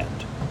know that.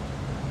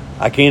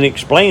 I can't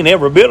explain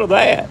every bit of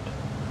that.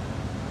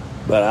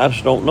 But I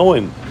just don't know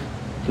him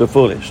to the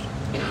fullest.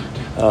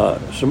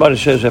 Somebody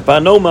says, if I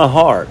know my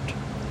heart,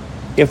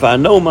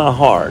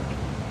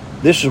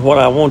 this is what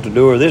I want to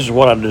do, or this is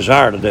what I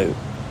desire to do.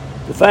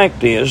 The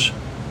fact is,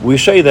 we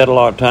say that a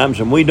lot of times,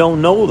 and we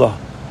don't know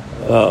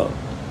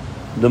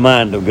the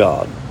mind of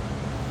God.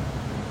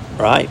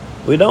 Right?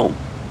 We don't.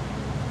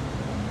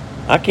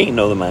 I can't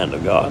know the mind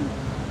of God.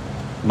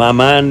 My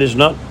mind it's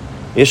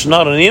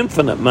not an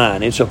infinite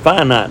mind. It's a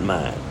finite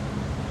mind.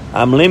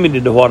 I'm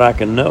limited to what I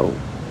can know.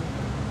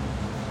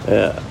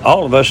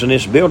 All of us in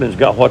this building's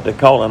got what they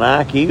call an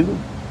IQ.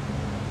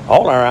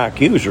 All our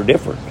IQs are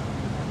different.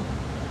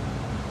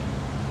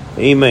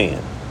 Amen.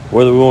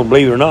 Whether we want to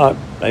believe it or not,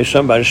 there's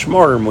somebody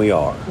smarter than we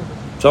are.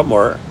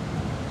 Somewhere.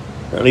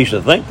 Or at least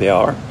I think they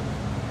are.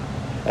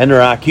 And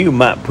their IQ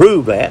might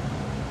prove that.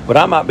 But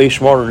I might be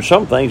smarter in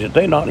some things that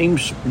they don't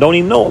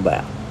even know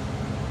about.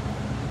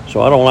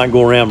 So I don't like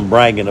going around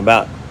bragging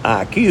about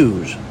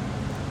IQs.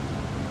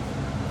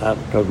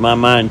 Because my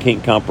mind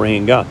can't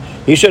comprehend God.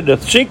 He said, the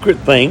secret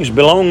things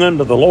belong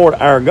unto the Lord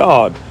our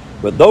God.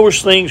 But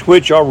those things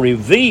which are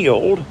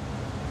revealed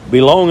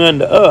belong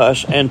unto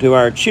us and to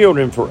our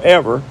children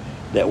forever,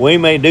 that we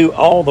may do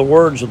all the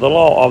words of the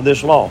law, of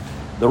this law.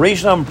 The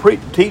reason I'm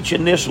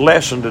teaching this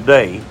lesson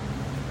today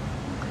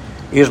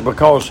is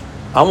because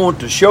I want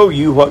to show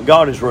you what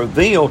God has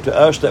revealed to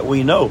us that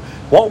we know.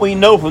 What we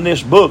know from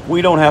this book,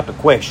 we don't have to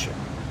question.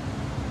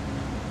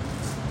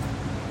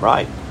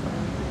 Right?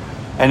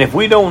 And if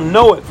we don't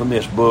know it from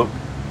this book,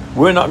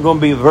 we're not going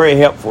to be very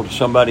helpful to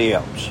somebody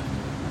else.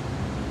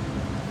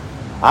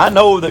 I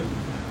know that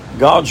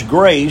God's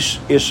grace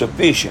is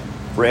sufficient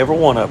for every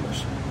one of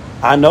us.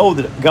 I know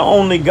that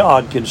only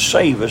God can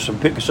save us and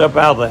pick us up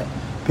out of the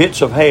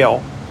pits of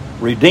hell,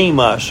 redeem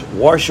us,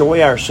 wash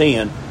away our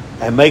sin,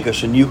 and make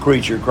us a new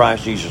creature in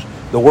Christ Jesus.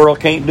 The world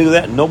can't do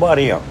that, and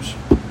nobody else.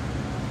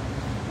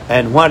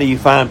 And why do you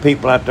find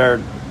people out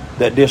there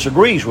that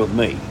disagrees with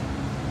me?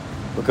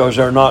 Because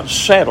they're not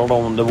settled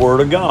on the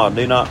Word of God.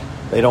 They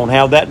don't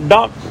have that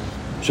doctrine.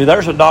 See,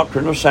 there's a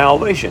doctrine of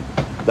salvation.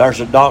 There's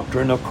a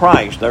doctrine of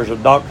Christ. There's a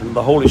doctrine of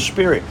the Holy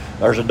Spirit.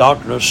 There's a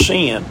doctrine of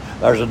sin.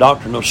 There's a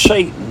doctrine of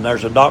Satan.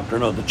 There's a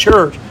doctrine of the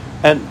church.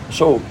 And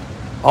so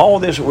all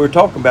this that we're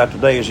talking about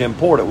today is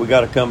important. We've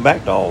got to come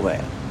back to all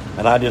that.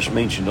 And I just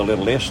mentioned a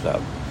little list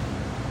of them.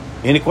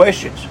 Any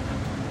questions?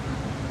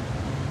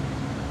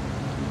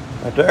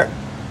 Right there.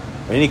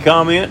 Any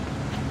comment?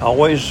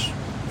 Always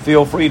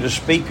feel free to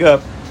speak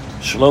up,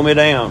 slow me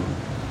down,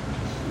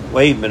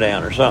 wave me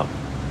down or something.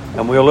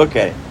 And we'll look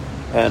at it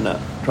and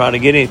try to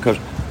get in, because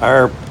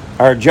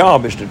our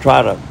job is to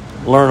try to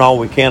learn all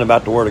we can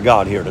about the Word of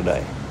God here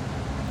today.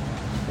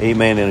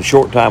 Amen. In a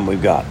short time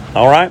we've got.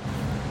 All right?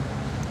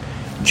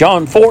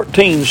 John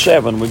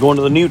 14:7. We're going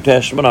to the New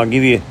Testament. I'll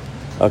give you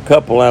a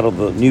couple out of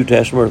the New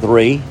Testament, or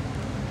three.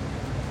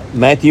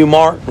 Matthew,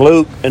 Mark,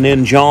 Luke, and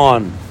then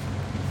John.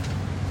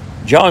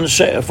 John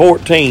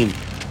 14,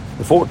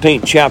 the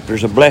 14th chapter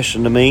is a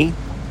blessing to me.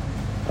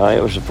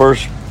 It was the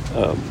first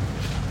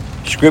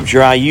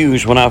scripture I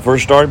used when I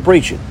first started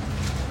preaching.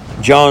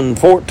 John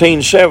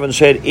 14:7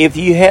 said, "If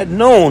you had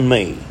known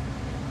me."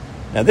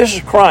 Now this is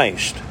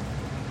Christ.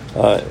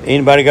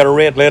 Anybody got a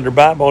red letter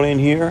Bible in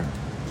here?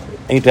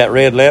 Ain't that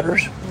red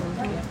letters?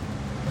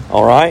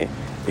 All right.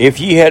 If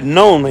you had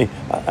known me,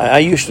 I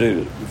used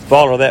to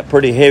follow that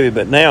pretty heavy,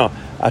 but now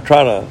I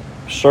try to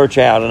search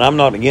out, and I'm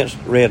not against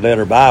red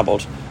letter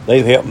Bibles.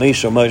 They've helped me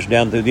so much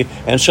down through the,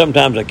 and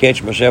sometimes I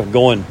catch myself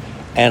going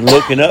and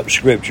looking up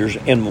scriptures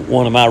in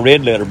one of my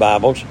red letter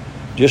Bibles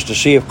just to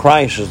see if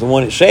Christ is the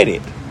one that said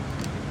it.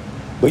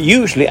 But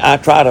usually I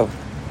try to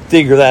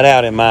figure that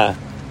out in my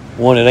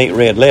one that ain't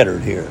red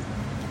lettered here.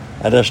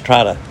 I just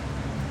try to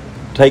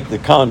take the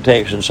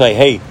context and say,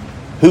 hey,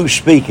 who's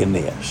speaking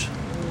this?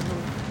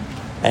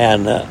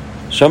 And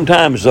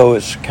sometimes, though,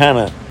 it's kind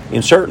of,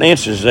 in certain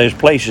instances, there's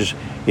places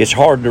it's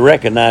hard to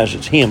recognize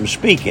it's him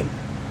speaking.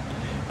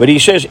 But he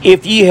says,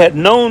 if ye had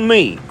known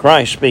me,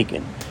 Christ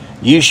speaking,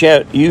 you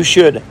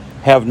should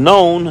have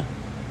known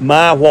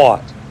my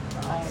what?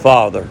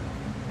 Father.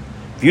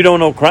 If you don't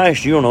know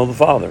Christ, you don't know the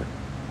Father.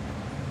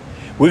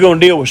 We're going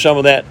to deal with some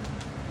of that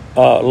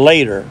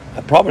later.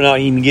 I'll probably not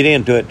even get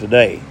into it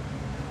today.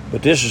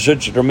 But this is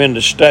such a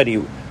tremendous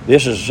study.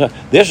 This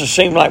has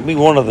seemed like be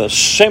one of the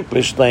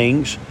simplest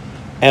things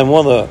and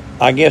one of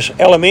the, I guess,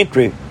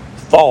 elementary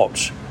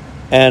thoughts.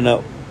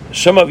 And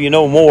some of you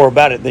know more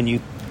about it than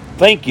you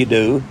think you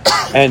do.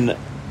 And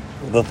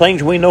the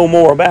things we know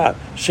more about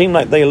seem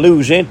like they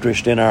lose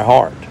interest in our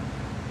heart.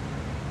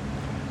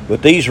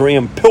 But these are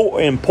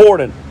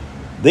important.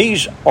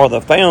 These are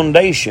the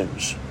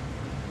foundations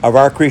of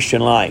our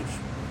Christian life.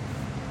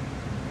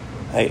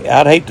 Hey,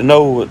 I'd hate to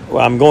know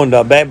I'm going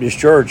to a Baptist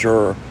church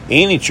or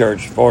any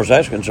church as far as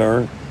that's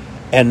concerned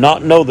and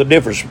not know the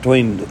difference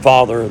between the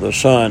Father, the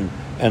Son,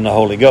 and the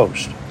Holy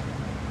Ghost.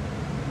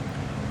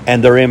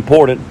 And their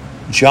important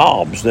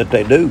jobs that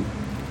they do.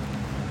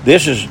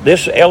 This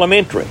is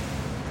elementary.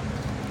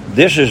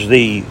 This is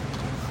the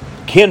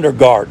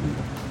kindergarten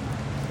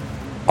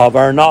of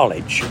our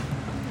knowledge.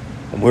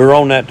 And we're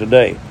on that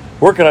today.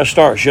 Where can I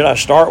start? Should I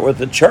start with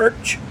the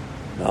church?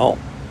 No.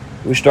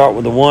 We start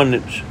with the one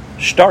that's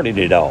started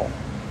it all,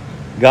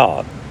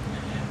 God.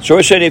 So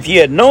he said, if ye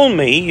had known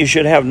me, you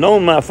should have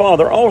known my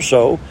Father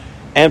also,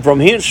 and from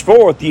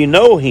henceforth you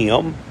know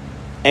him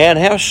and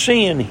have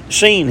seen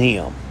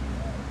him.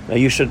 Now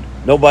you said,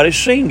 nobody's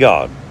seen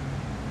God.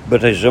 But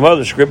there's some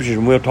other scriptures,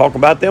 and we'll talk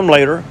about them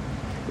later.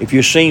 If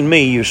you've seen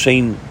me, you've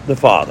seen the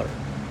Father.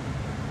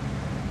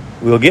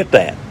 We'll get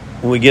that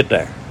when we get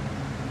there.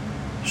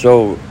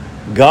 So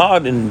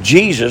God and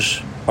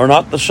Jesus are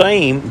not the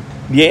same,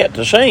 yet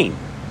the same.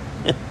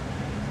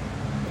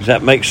 Does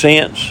that make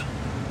sense?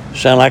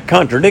 Sound like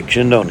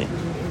contradiction, don't it?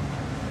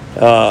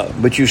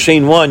 But you've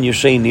seen one, you've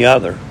seen the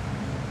other.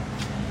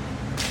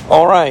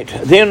 All right.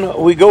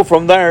 Then we go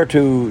from there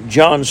to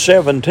John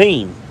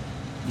 17.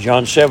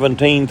 John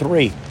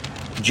 17:3.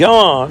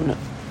 John,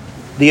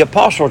 the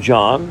Apostle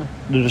John,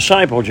 the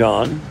disciple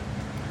John,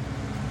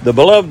 the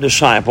beloved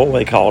disciple,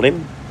 they called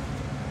him,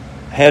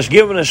 has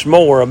given us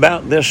more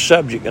about this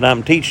subject that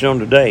I'm teaching on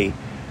today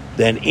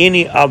than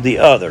any of the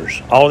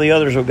others. All the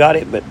others have got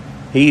it, but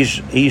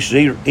he's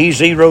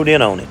zeroed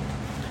in on it.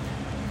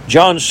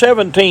 John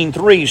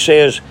 17:3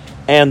 says,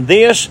 and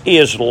this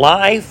is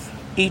life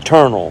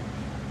eternal,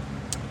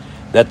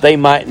 that they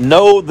might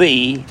know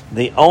thee,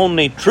 the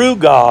only true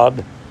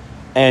God,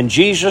 and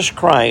Jesus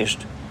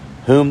Christ,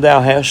 whom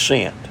thou hast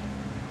sent.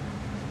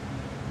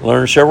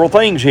 Learn several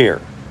things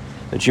here.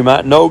 That you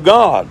might know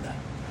God.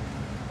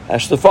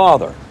 That's the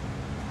Father.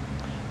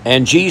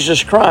 And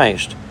Jesus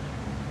Christ,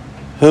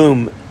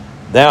 whom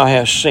thou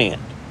hast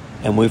sent.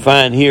 And we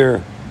find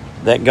here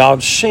that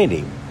God sent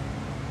him.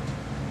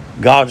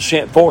 God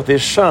sent forth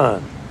his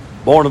Son,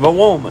 born of a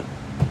woman.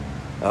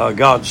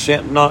 God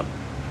sent not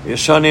his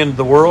Son into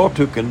the world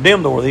to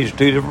condemn the world. These are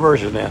two different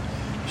verses now.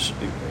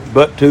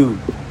 But to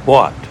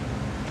what?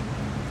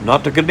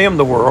 Not to condemn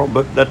the world,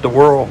 but that the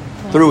world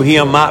through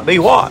him might be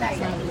what?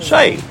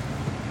 Saved.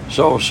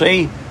 So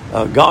see,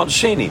 God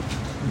sent him.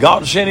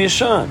 God sent his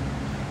Son.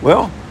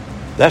 Well,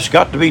 that's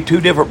got to be two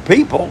different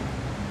people.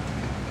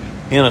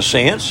 in a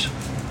sense,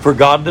 for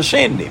God to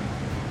send him.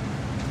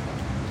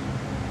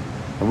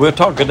 And we'll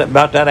talk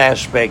about that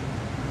aspect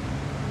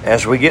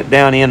as we get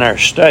down in our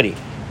study.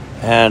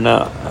 And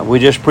we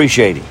just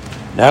appreciate it.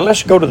 Now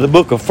let's go to the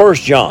book of 1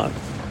 John.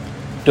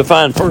 To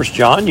find 1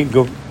 John, you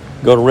can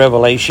go to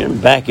Revelation,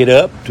 back it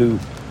up to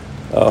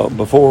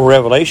before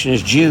Revelation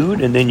is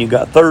Jude, and then you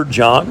got 3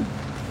 John,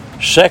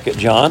 2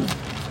 John,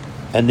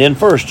 and then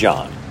 1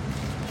 John.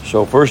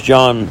 So 1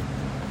 John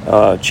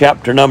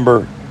chapter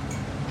number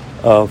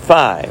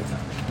 5.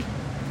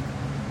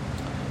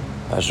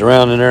 I was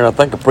around in there, and I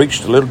think I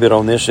preached a little bit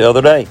on this the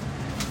other day.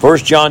 1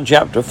 John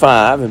chapter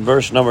 5 and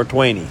verse number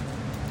 20.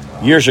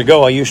 Years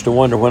ago, I used to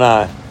wonder when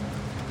I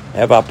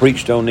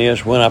preached on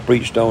this, when I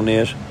preached on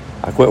this.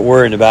 I quit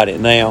worrying about it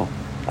now.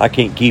 I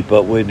can't keep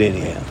up with it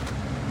anyhow.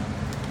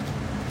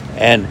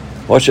 And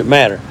what's it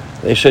matter?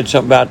 They said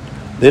something about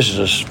this is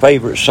a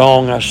favorite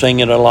song. I sing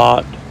it a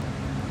lot.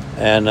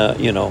 And,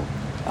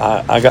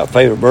 I got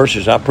favorite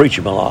verses. I preach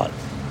them a lot.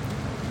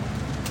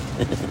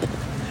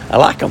 I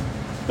like them.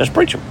 Let's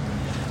preach them.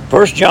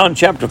 1 John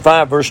chapter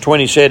 5 verse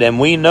 20 said, "And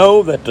we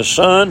know that the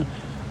Son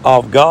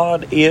of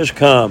God is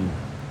come."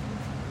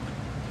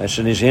 That's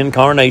in his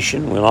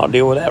incarnation. We'll not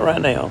deal with that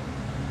right now.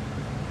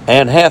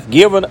 "And hath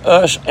given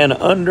us an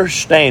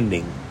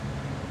understanding,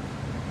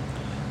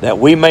 that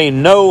we may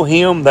know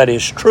him that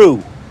is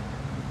true.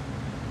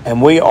 And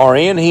we are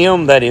in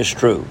him that is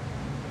true,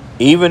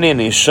 even in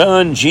his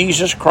Son,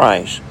 Jesus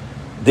Christ.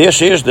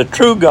 This is the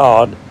true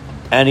God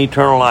and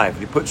eternal life."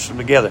 He puts them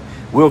together.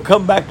 We'll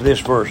come back to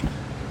this verse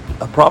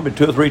probably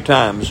 2 or 3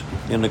 times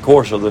in the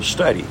course of the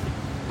study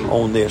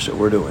on this that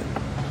we're doing.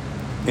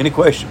 Any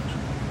questions?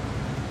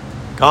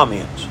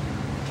 Comments?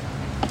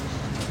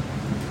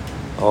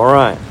 All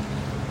right.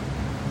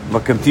 Am I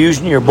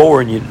confusing you or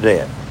boring you to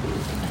death?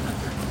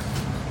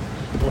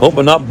 Hope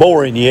I'm not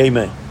boring you,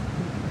 amen.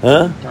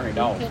 Huh? Turn it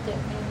off.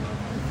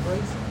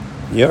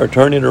 Yeah, or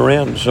turn it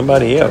around to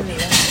somebody else.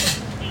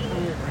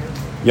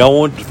 Y'all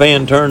want the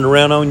fan turned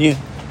around on you?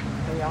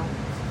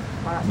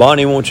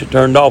 Bonnie wants it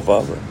turned off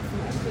of her.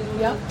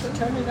 Yep,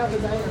 turn it over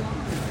there.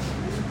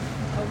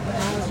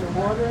 Eyes are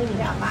watering.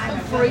 Yeah, mine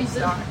are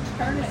freezing.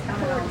 Turn it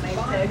on me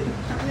too.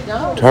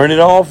 No. Turn it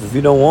off if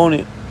you don't want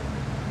it.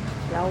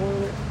 Y'all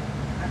want it?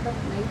 I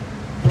don't need it.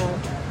 No.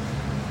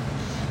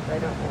 They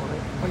don't want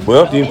it.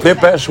 Well, if you can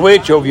flip that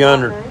switch over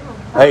yonder,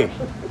 hey,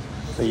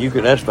 you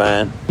can. That's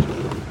fine.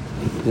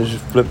 Just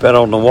flip that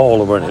on the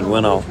wall over and it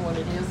went off.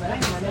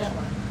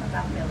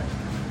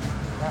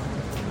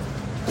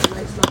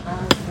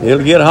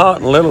 It'll get hot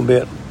in a little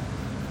bit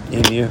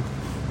in here.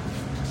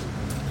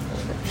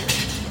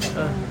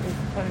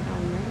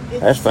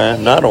 That's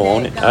fine. No, I don't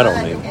want it. I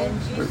don't need it. God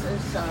and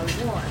Jesus are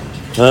one.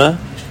 Huh?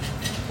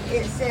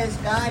 It says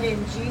God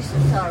and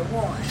Jesus are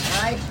one,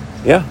 right?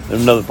 Yeah,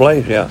 there's another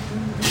place, yeah.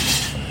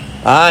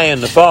 I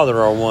and the Father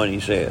are one, he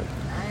said.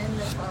 I and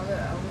the Father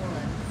are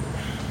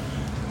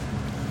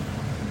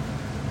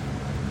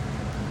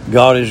one.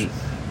 God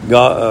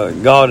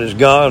is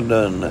God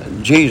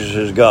and Jesus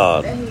is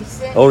God. But he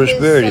sent Holy his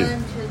Spirit is.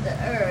 Son to the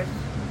earth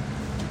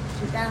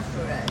to die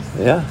for us.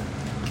 Yeah.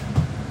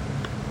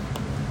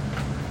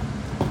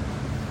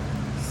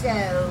 So,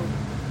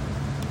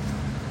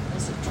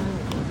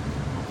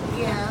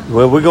 yeah.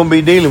 Well, we're going to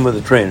be dealing with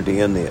the Trinity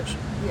in this.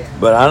 Yeah.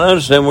 But I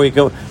understand where you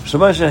come.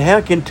 Somebody said,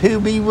 "How can two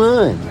be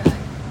one?" Right.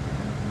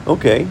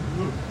 Okay.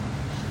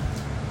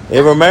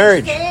 Every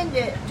marriage. I understand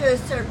it to a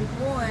certain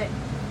point,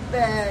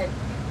 but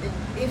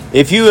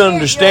If you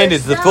understand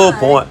it to the full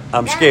point,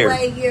 I'm scared. That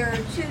way you're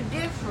too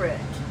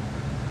different.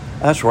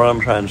 That's what I'm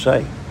trying to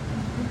say.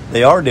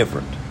 They are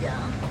different. Yeah.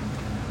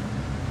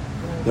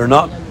 They're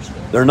not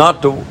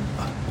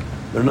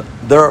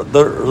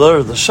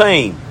the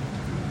same.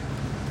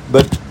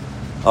 But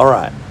all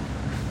right.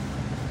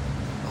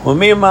 When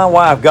me and my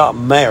wife got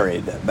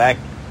married back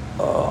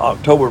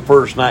October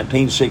 1st,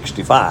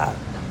 1965,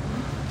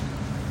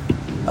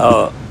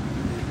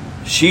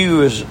 she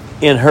was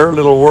in her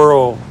little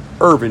world,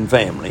 Irvin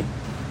family,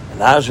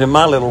 and I was in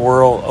my little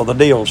world of the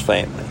Dills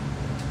family.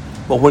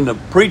 But when the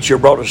preacher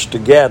brought us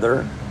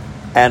together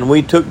and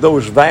we took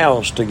those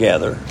vows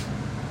together,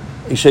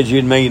 he said,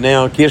 "You may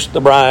now kiss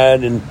the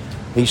bride," and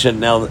he said,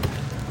 "Now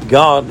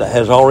God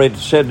has already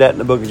said that in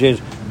the book of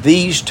Genesis.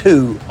 These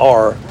two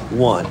are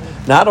one."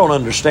 Now I don't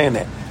understand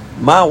that.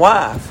 My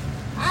wife,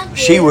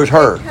 she was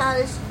her.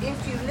 Because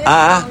if you live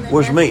I on the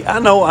was me. I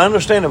know, I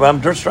understand it, but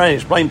I'm just trying to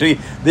explain to you.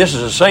 This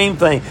is the same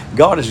thing.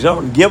 God has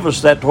given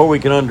us that to where we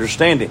can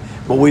understand it,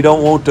 but we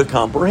don't want to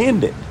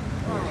comprehend it.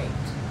 Right.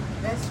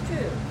 That's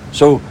true.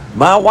 So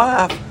my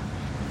wife,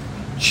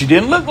 she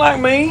didn't look like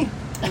me,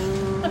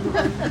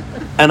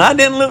 and I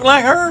didn't look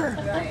like her,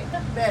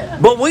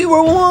 Right. but we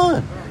were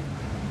one.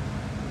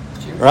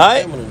 She was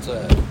Right? your feminine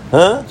side.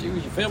 Huh? She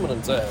was your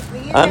feminine side.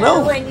 Well, you I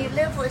know. when you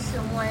live with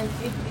someone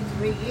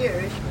 53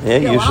 years, Yeah,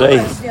 you you say.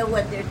 always know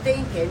what they're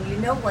thinking. You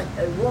know what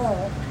they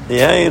want.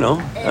 Yeah, I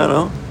know.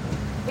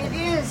 It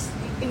is,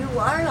 you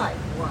are like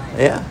one.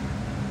 Yeah.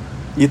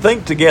 You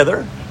think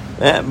together,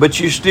 but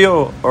you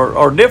still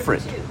are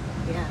different. Too.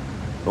 Yeah.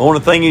 The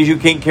only thing is you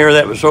can't carry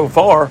that, but so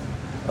far,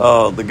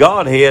 the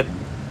Godhead,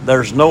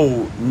 there's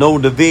no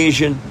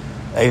division.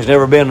 There's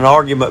never been an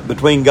argument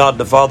between God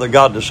the Father,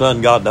 God the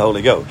Son, God the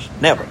Holy Ghost.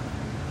 Never.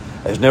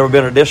 There's never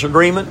been a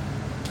disagreement.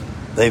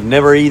 They've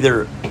never had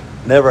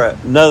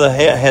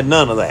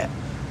none of that.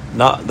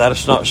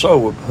 That's not so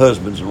with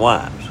husbands and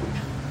wives.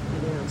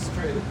 It's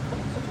true.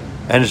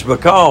 And it's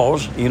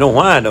because, you know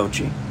why, don't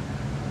you?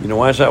 You know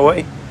why it's that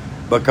way?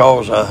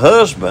 Because a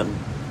husband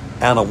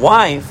and a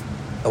wife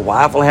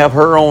will have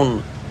her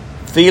own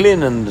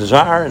feeling and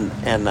desire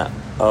and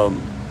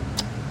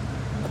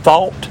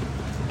thought,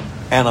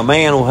 and a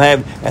man will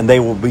have, and they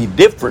will be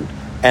different,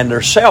 and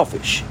they're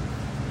selfish.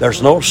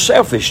 There's no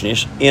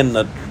selfishness in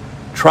the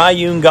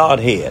triune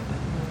Godhead.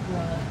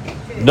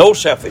 No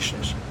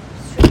selfishness.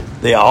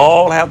 They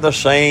all have the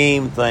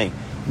same thing.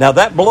 Now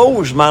that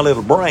blows my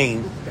little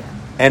brain,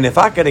 and if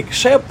I could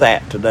accept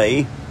that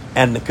today,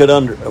 and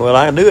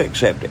I do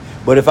accept it,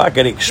 but if I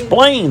could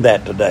explain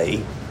that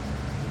today,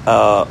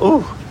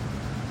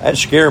 that'd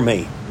scare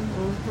me.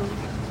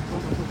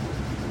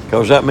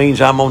 Because that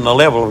means I'm on the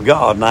level of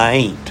God, and I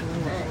ain't.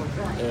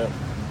 Yeah.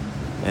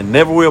 And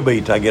never will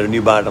be till I get a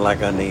new body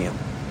like unto Him.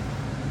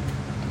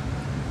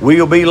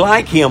 We'll be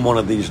like Him one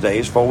of these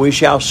days, for we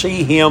shall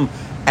see Him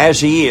as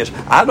He is.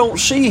 I don't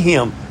see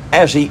Him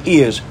as He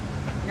is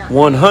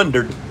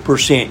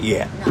 100%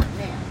 yet. Not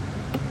now.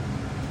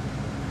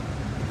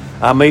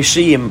 I may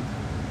see Him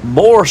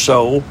more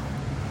so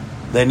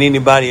than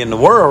anybody in the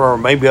world, or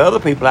maybe other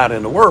people out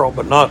in the world,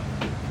 but not,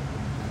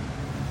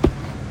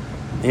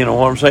 you know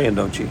what I'm saying,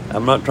 don't you?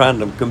 I'm not trying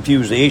to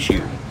confuse the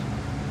issue.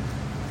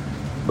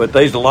 But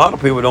there's a lot of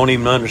people who don't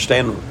even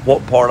understand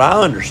what part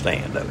I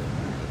understand of it.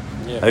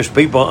 Yeah. There's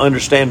people who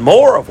understand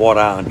more of what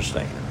I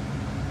understand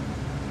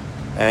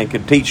and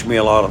can teach me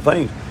a lot of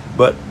things.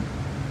 But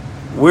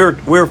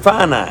we're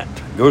finite.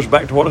 Goes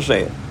back to what I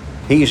said.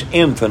 He's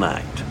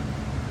infinite.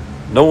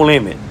 No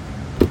limit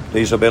to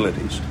His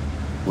abilities.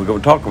 We're going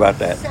to talk about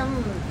that.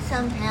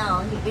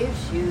 Somehow He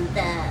gives you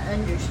that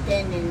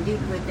understanding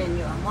deep within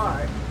your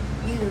heart.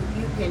 You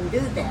can do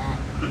that.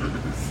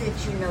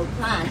 Since you know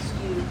Christ,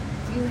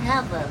 you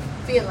have a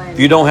feeling. If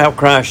you don't have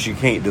Christ, you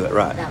can't do it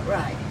right. That's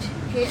right.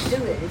 You can't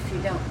do it if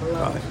you don't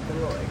belong Right. to the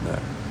Lord. No.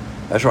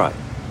 That's right.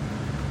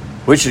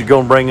 Which is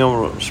going to bring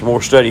on some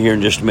more study here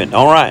in just a minute.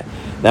 All right.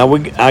 Now,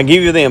 I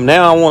give you them.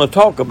 Now I want to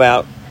talk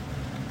about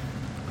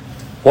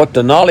what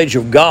the knowledge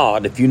of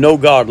God, if you know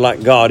God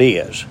like God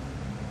is,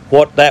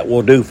 what that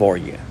will do for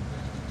you.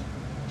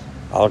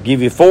 I'll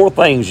give you 4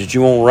 things that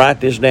you want to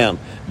write this down.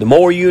 The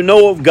more you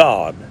know of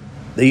God,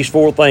 these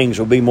 4 things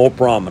will be more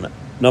prominent.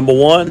 Number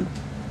 1,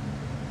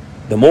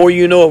 the more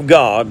you know of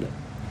God,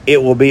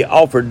 it will be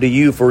offered to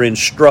you for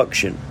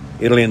instruction.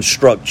 It'll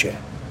instruct you.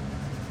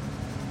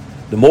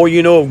 The more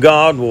you know of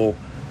God will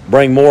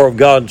bring more of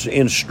God's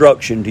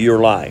instruction to your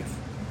life.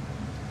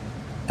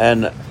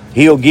 And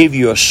He'll give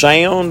you a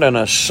sound and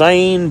a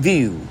sane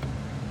view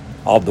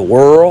of the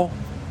world,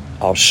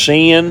 of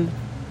sin,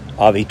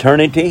 of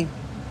eternity,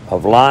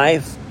 of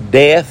life,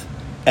 death,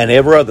 and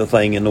every other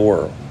thing in the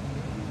world.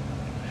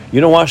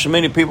 You know why so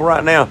many people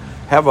right now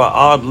have an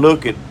odd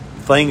look at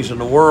things in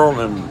the world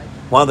and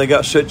why they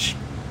got such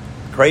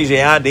crazy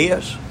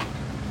ideas?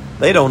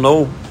 They don't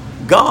know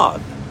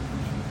God.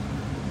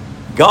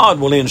 God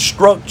will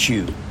instruct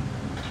you.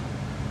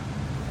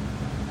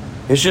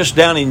 It's just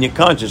down in your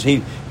conscience.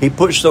 He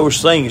puts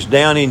those things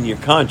down in your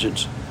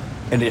conscience,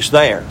 and it's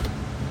there.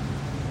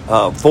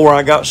 Before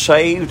I got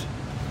saved,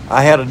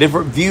 I had a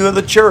different view of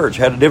the church,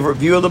 had a different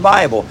view of the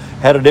Bible,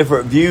 had a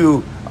different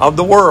view of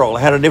the world,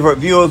 had a different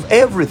view of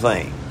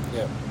everything.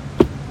 Yeah.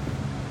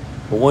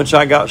 But once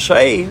I got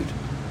saved,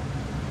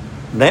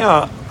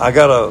 now I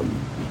got a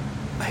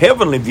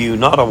heavenly view,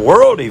 not a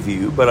worldly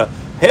view, but a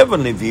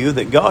heavenly view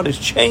that God has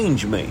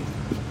changed me.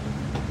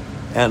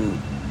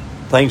 And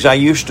things I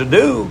used to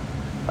do,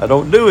 I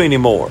don't do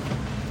anymore.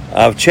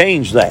 I've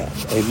changed that.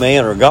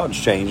 Amen. Or God's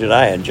changed it.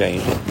 I hadn't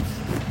changed it.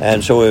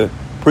 And so we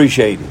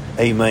appreciate it.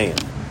 Amen.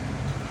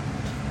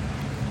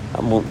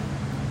 I'm going to